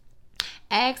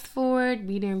ask for it.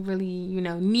 We didn't really, you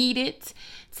know, need it,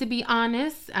 to be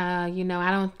honest. You know, I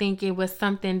don't think it was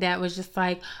something that was just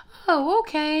like, oh,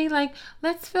 okay, like,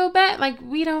 let's feel bad. Like,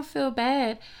 we don't feel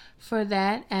bad for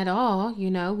that at all. You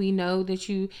know, we know that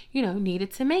you know,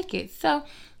 needed to make it. So,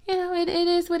 you know, it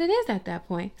is what it is at that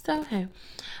point. So, hey,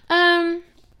 growing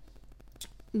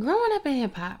up in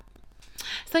hip hop.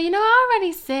 So, you know, I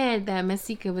already said that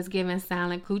Masika was giving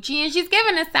silent coochie, and she's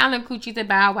giving a silent coochie to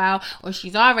Bow Wow, or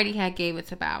she's already had gave it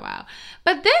to Bow Wow.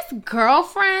 But this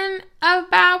girlfriend of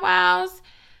Bow Wow's,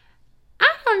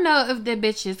 I don't know if the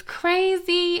bitch is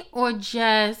crazy or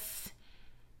just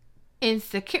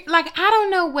insecure. Like, I don't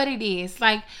know what it is.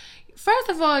 Like, first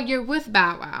of all, you're with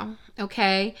Bow Wow,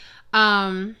 okay?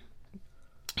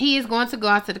 He is going to go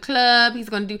out to the club. He's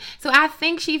going to do... So I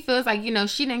think she feels like, you know,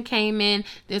 she done came in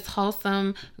this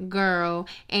wholesome girl,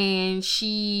 and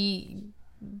she...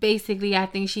 Basically, I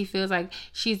think she feels like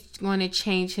she's going to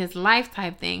change his life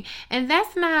type thing. And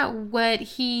that's not what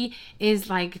he is,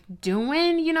 like,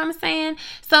 doing. You know what I'm saying?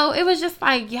 So it was just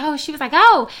like, yo, she was like,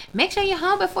 oh, make sure you're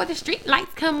home before the street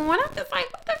lights come on. I'm just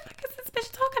like, what the fuck is this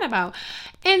bitch talking about?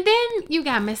 And then you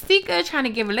got Masika trying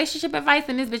to give relationship advice,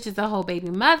 and this bitch is a whole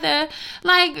baby mother.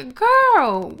 Like,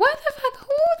 girl, what the fuck? Who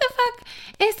the fuck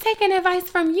is taking advice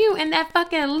from you in that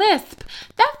fucking lisp?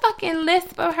 That fucking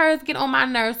lisp of hers get on my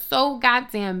nerves so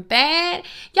goddamn bad.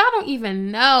 Y'all don't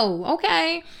even know,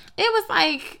 okay? It was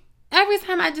like, every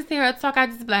time I just hear her talk, I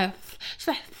just be like, she's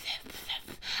like,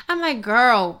 I'm like,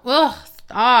 girl, ugh,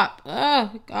 stop.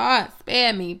 Oh, God,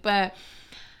 spare me. But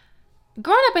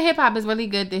growing up in hip-hop is really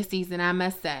good this season, I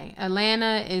must say.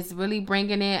 Atlanta is really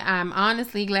bringing it. I'm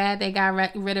honestly glad they got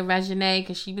rid of Reginae,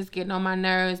 because she was getting on my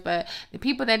nerves. But the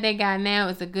people that they got now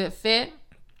is a good fit.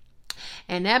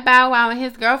 And that Bow Wow and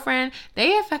his girlfriend,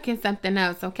 they are fucking something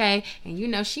else, okay? And you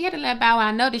know, she had to let Bow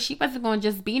Wow know that she wasn't going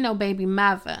to just be no baby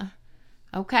mother.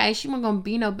 Okay, she wasn't gonna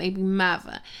be no baby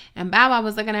mother. And Bow Wow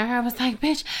was looking at her, was like,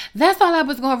 bitch, that's all I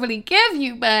was gonna really give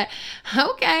you. But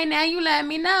okay, now you let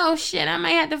me know. Shit, I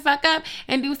might have to fuck up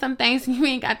and do some things. You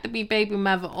ain't got to be baby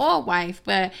mother or wife.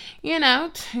 But you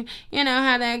know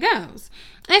how that goes.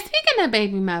 And speaking of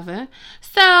baby mother,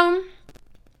 so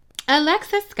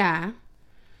Alexis Sky,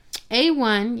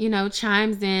 A1, you know,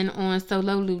 chimes in on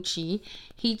Solo Lucci.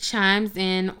 He chimes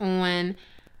in on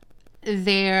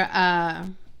their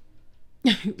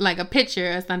like a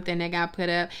picture or something that got put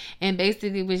up, and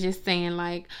basically was just saying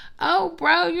like, oh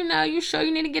bro, you know, you sure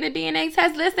you need to get a DNA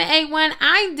test? Listen, A1,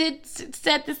 I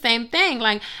said the same thing.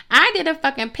 Like, I did a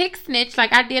fucking pick snitch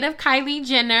like I did of Kylie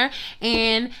Jenner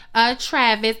and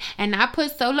Travis, and I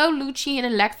put Solo Lucci and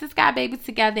Alexis Sky Baby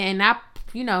together, and I,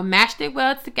 you know, mashed it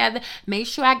well together. Make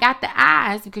sure I got the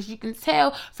eyes, because you can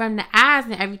tell from the eyes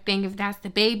and everything if that's the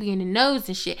baby and the nose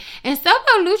and shit. And Solo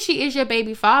Lucci is your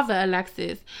baby father,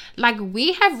 Alexis. Like,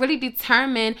 we have really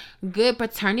determined good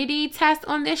paternity tests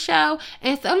on this show,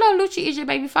 and Solo Lucci is your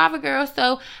baby father, girl.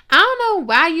 So I don't know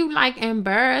why you like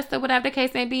embarrassed or whatever the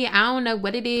case may be. I don't know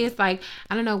what it is. Like,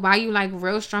 I don't know why you like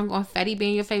real strong on Fetty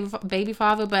being your favorite baby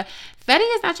father, but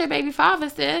Fetty is not your baby father,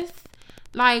 sis.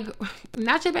 Like,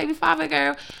 not your baby father,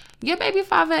 girl. Your baby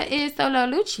father is Solo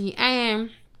Lucci. And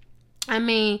I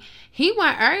mean, he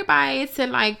want everybody to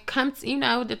like come to, you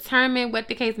know, determine what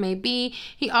the case may be.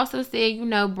 He also said, you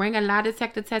know, bring a lie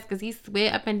detector test, because he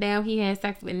swear up and down he had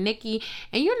sex with Nikki.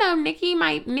 And you know,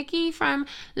 Nikki from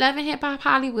Love and Hip Hop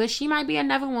Hollywood, she might be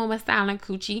another one with silent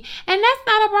coochie. And that's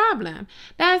not a problem.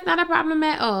 That's not a problem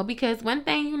at all, because one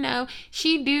thing, you know,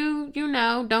 she do, you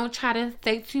know, don't try to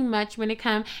say too much when it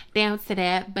comes down to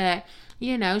that. But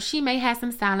you know, she may have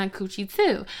some silent coochie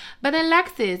too. But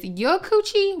Alexis, your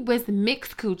coochie was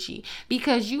mixed coochie,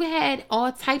 because you had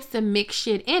all types of mixed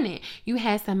shit in it. You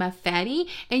had some of Fetty,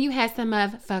 and you had some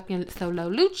of fucking Solo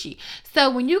Lucci.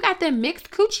 So when you got the mixed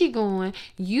coochie going,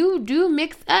 you do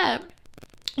mix up,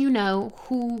 you know,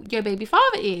 who your baby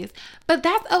father is. But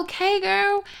that's okay,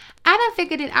 girl. I done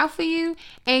figured it out for you,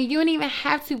 and you don't even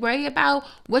have to worry about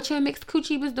what your mixed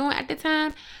coochie was doing at the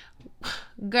time.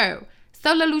 Girl,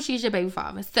 Solo Lucci is your baby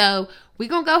father. So we're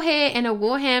going to go ahead and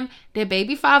award him the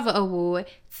baby father award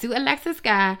to Alexa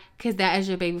Sky, because that is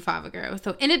your baby father, girl.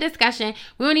 So in the discussion,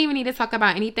 we don't even need to talk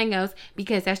about anything else,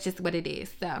 because that's just what it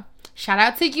is. So shout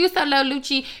out to you, Solo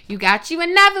Lucci. You got you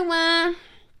another one.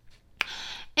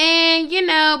 And, you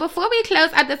know, before we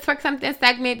close out the Twerk Something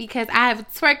segment, because I have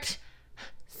twerked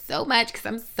so much because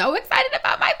I'm so excited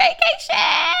about my vacation.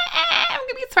 I'm going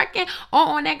to be twerking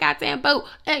on that goddamn boat.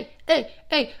 Hey, hey,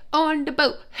 hey, on the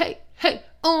boat. Hey, hey,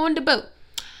 on the boat.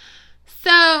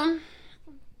 So,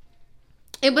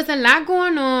 it was a lot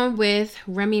going on with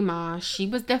Remy Ma. She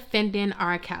was defending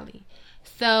R. Kelly.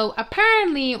 So,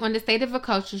 apparently, on the State of a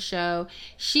Culture show,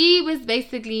 she was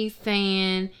basically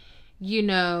saying, you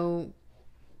know,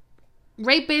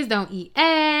 rapists don't eat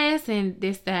ass and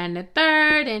this, that, and the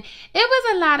third. And it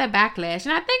was a lot of backlash.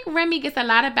 And I think Remy gets a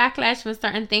lot of backlash for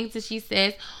certain things that she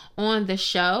says on the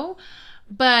show.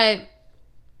 But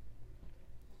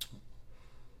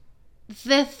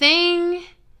the thing,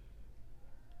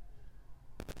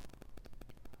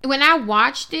 when I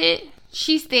watched it,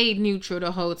 she stayed neutral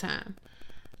the whole time.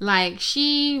 Like,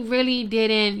 she really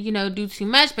didn't, you know, do too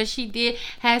much, but she did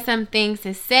have some things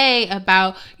to say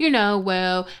about, you know,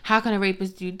 well, how can a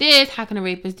rapist do this? How can a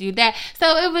rapist do that?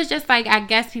 So it was just like, I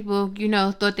guess people, you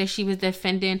know, thought that she was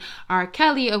defending R.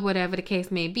 Kelly or whatever the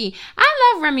case may be.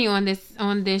 I love Remy on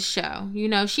this show. You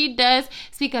know, she does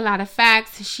speak a lot of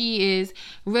facts. She is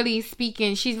really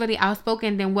speaking, she's really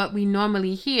outspoken than what we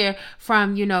normally hear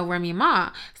from, you know, Remy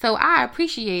Ma. So I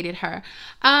appreciated her.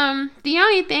 The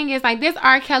only thing is, like, this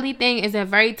R. Kelly thing is a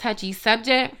very touchy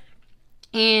subject,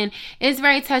 and it's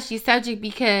very touchy subject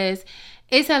because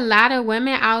it's a lot of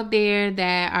women out there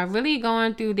that are really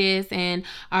going through this and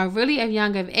are really of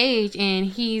young of age, and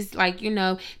he's, like, you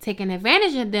know, taking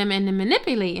advantage of them and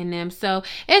manipulating them. So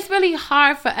it's really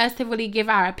hard for us to really give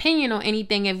our opinion on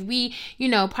anything if we, you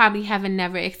know, probably haven't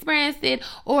never experienced it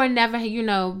or never, you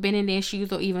know, been in their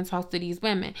shoes or even talked to these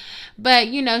women. But,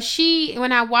 you know,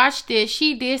 when I watched it,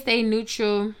 she did stay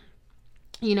neutral.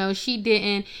 You know, she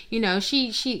didn't, you know,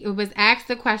 she was asked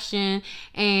a question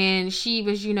and she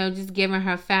was, you know, just giving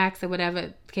her facts or whatever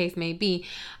the case may be.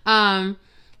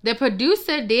 The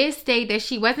producer did state that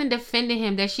she wasn't defending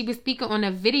him, that she was speaking on a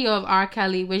video of R.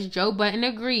 Kelly, which Joe Budden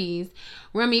agrees.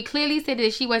 Remy clearly said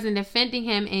that she wasn't defending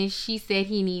him, and she said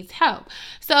he needs help.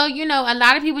 So, you know, a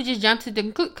lot of people just jump to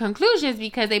the conclusions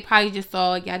because they probably just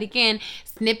saw, yet again,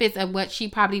 snippets of what she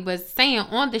probably was saying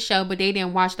on the show, but they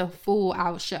didn't watch the full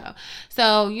out show.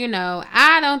 So, you know,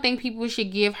 I don't think people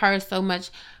should give her so much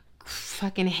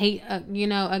fucking hate, you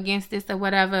know, against this or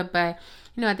whatever. But,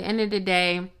 you know, at the end of the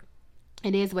day,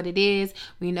 it is what it is.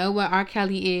 We know what R.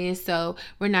 Kelly is, so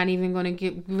we're not even going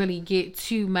to really get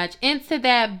too much into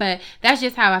that. But that's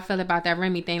just how I feel about that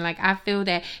Remy thing. Like, I feel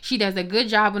that she does a good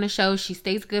job on the show. She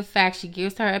states good facts. She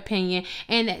gives her opinion.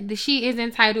 And she is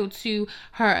entitled to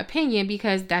her opinion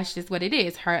because that's just what it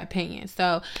is, her opinion.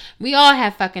 So we all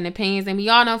have fucking opinions and we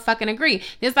all don't fucking agree.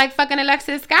 Just like fucking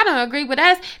Alexa Sky don't agree with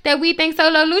us that we think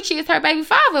Solo Lucci is her baby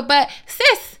father. But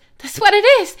sis, that's what it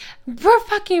is. We're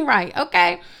fucking right,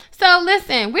 okay? So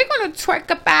listen, we're going to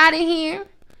twerk up out of here.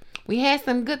 We had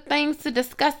some good things to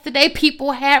discuss today.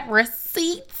 People had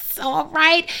receipts, all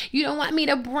right? You don't want me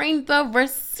to bring the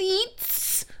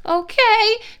receipts,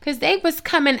 okay? Because they was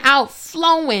coming out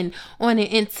flowing on the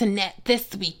internet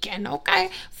this weekend, okay?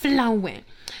 Flowing.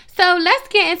 So let's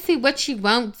get into what you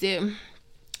won't do.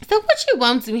 So what you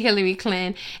won't do, Hillary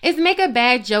Clinton, is make a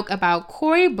bad joke about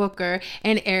Cory Booker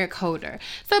and Eric Holder.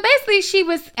 So basically, she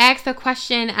was asked a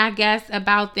question, I guess,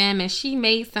 about them, and she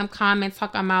made some comments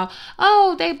talking about,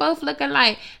 oh, they both look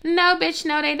alike. No, bitch,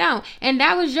 no, they don't. And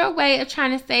that was your way of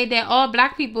trying to say that all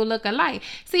black people look alike.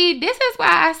 See, this is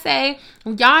why I say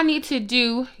y'all need to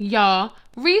do y'all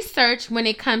research when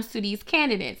it comes to these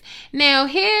candidates. Now,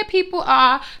 here people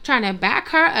are trying to back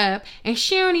her up and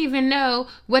she don't even know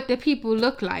what the people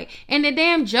look like. And the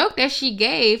damn joke that she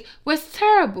gave was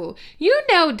terrible. You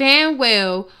know damn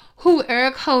well who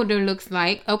Eric Holder looks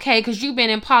like, okay? Because you've been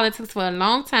in politics for a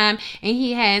long time and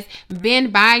he has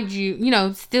been by you, you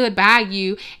know, stood by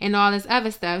you and all this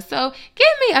other stuff. So give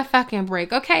me a fucking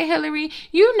break, okay, Hillary?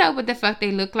 You know what the fuck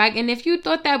they look like. And if you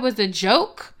thought that was a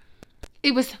joke,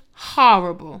 it was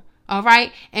horrible, all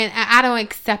right? And I don't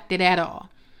accept it at all.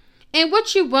 And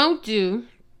what you won't do,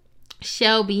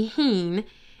 Shelby Heen,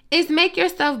 is make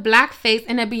yourself blackface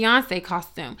in a Beyonce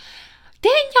costume.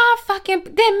 Did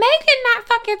Megan not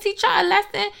fucking teach y'all a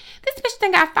lesson? This bitch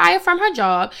done got fired from her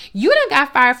job. You done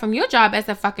got fired from your job as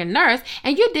a fucking nurse.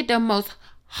 And you did the most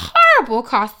horrible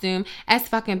costume as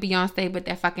fucking Beyonce with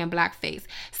that fucking blackface.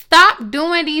 Stop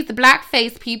doing these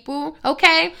blackface, people,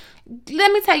 okay?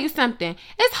 Let me tell you something.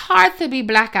 It's hard to be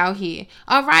black out here,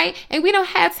 all right? And we don't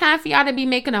have time for y'all to be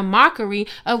making a mockery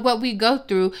of what we go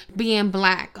through being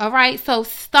black, all right? So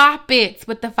stop it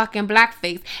with the fucking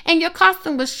blackface. And your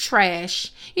costume was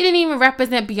trash. You didn't even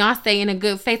represent Beyonce in a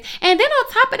good face. And then on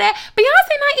top of that,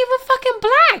 Beyonce not even fucking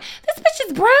black. This bitch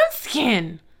is brown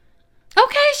skin.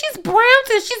 Okay? She's brown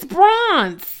skin. She's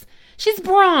bronze. She's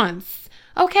bronze.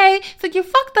 Okay? So you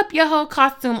fucked up your whole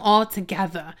costume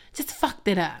altogether. Just fucked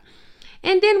it up.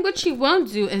 And then what you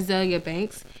won't do, Azealia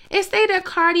Banks, is say that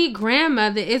Cardi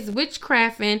grandmother is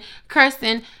witchcrafting,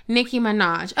 cursing Nicki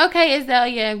Minaj. Okay,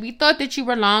 Azealia, we thought that you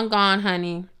were long gone,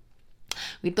 honey.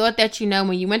 We thought that,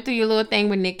 when you went through your little thing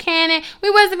with Nick Cannon, we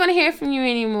wasn't going to hear from you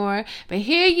anymore. But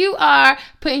here you are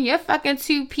putting your fucking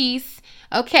 2-piece,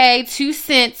 2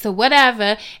 cents or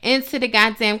whatever into the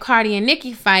goddamn Cardi and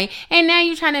Nicki fight. And now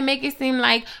you're trying to make it seem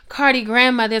like Cardi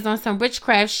grandmother's on some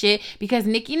witchcraft shit because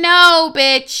Nicki, no,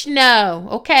 bitch, no,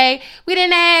 okay? We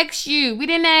didn't ask you. We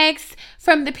didn't ask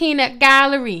from the Peanut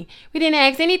Gallery. We didn't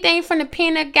ask anything from the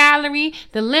Peanut Gallery,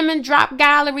 the Lemon Drop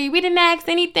Gallery. We didn't ask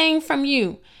anything from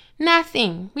you.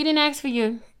 Nothing. We didn't ask for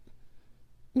you.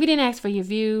 We didn't ask for your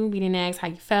view. We didn't ask how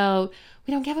you felt.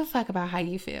 We don't give a fuck about how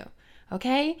you feel,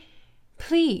 okay?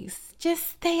 Please, just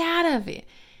stay out of it.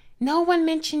 No one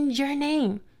mentioned your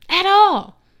name at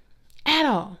all. At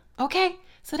all. Okay?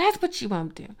 So that's what you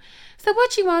won't do. So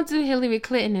what you won't do, Hillary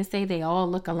Clinton, is say they all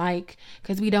look alike,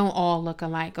 because we don't all look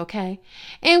alike, okay?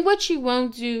 And what you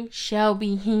won't do,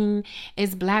 Shelby Heen,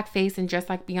 is blackface and dress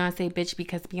like Beyonce, bitch,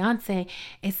 because Beyonce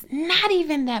is not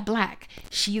even that black.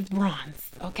 She's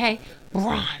bronze, okay?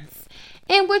 Bronze.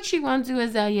 And what you won't do,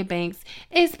 Azealia Banks,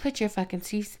 is put your fucking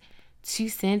 2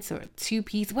 cents or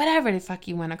 2-piece, whatever the fuck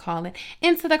you want to call it,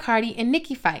 into the Cardi and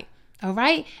Nicki fight, all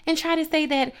right? And try to say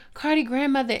that Cardi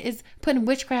grandmother is putting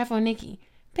witchcraft on Nicki.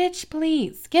 Bitch,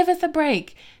 please, give us a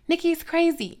break. Nicki's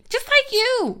crazy, just like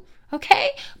you, okay?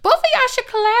 Both of y'all should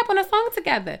collab on a song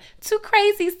together. 2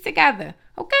 crazies together,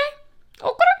 okay?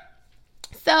 Okay?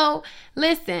 So,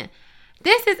 listen.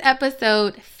 This is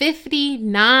episode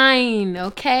 59,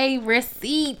 okay?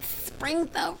 Receipts. Bring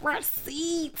the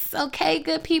receipts, okay,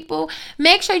 good people?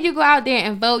 Make sure you go out there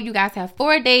and vote. You guys have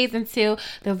 4 days until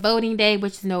the voting day,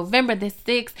 which is November the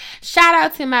 6th. Shout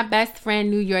out to my best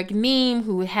friend, New York Neem,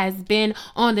 who has been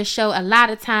on the show a lot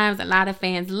of times. A lot of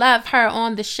fans love her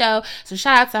on the show. So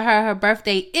shout out to her. Her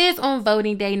birthday is on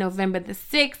voting day, November the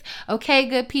 6th. Okay,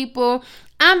 good people?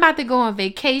 I'm about to go on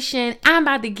vacation. I'm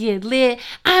about to get lit.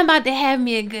 I'm about to have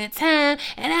me a good time.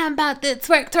 And I'm about to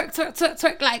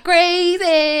twerk like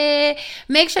crazy.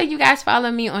 Make sure you guys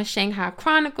follow me on Shanghai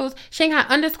Chronicles,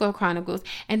 Shanghai_Chronicles.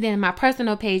 And then my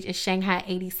personal page is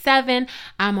Shanghai87.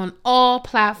 I'm on all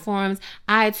platforms,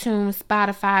 iTunes,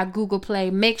 Spotify, Google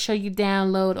Play. Make sure you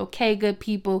download. Okay, good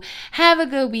people? Have a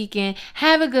good weekend.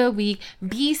 Have a good week.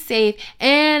 Be safe.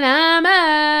 And I'm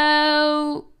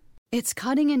out. It's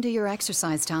cutting into your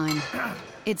exercise time.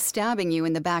 It's stabbing you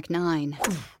in the back 9.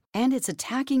 And it's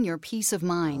attacking your peace of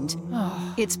mind.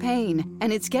 It's pain,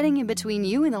 and it's getting in between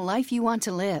you and the life you want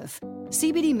to live.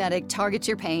 CBD Medic targets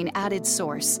your pain at its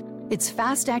source. It's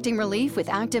fast-acting relief with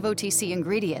active OTC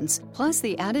ingredients, plus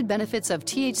the added benefits of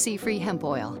THC-free hemp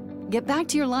oil. Get back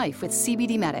to your life with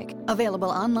CBD Medic, available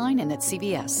online and at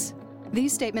CVS.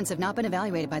 These statements have not been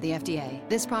evaluated by the FDA.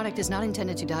 This product is not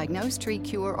intended to diagnose, treat,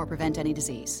 cure, or prevent any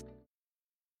disease.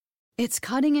 It's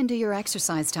cutting into your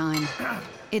exercise time.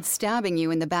 It's stabbing you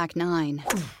in the back 9.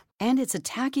 And it's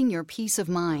attacking your peace of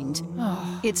mind.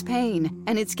 It's pain,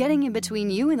 and it's getting in between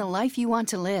you and the life you want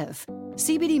to live.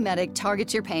 CBD Medic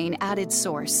targets your pain at its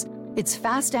source. It's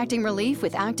fast-acting relief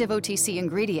with active OTC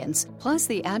ingredients, plus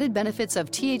the added benefits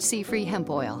of THC-free hemp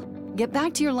oil. Get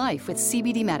back to your life with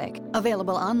CBD Medic,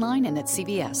 available online and at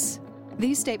CVS.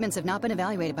 These statements have not been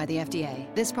evaluated by the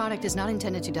FDA. This product is not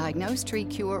intended to diagnose,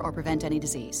 treat, cure, or prevent any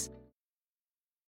disease.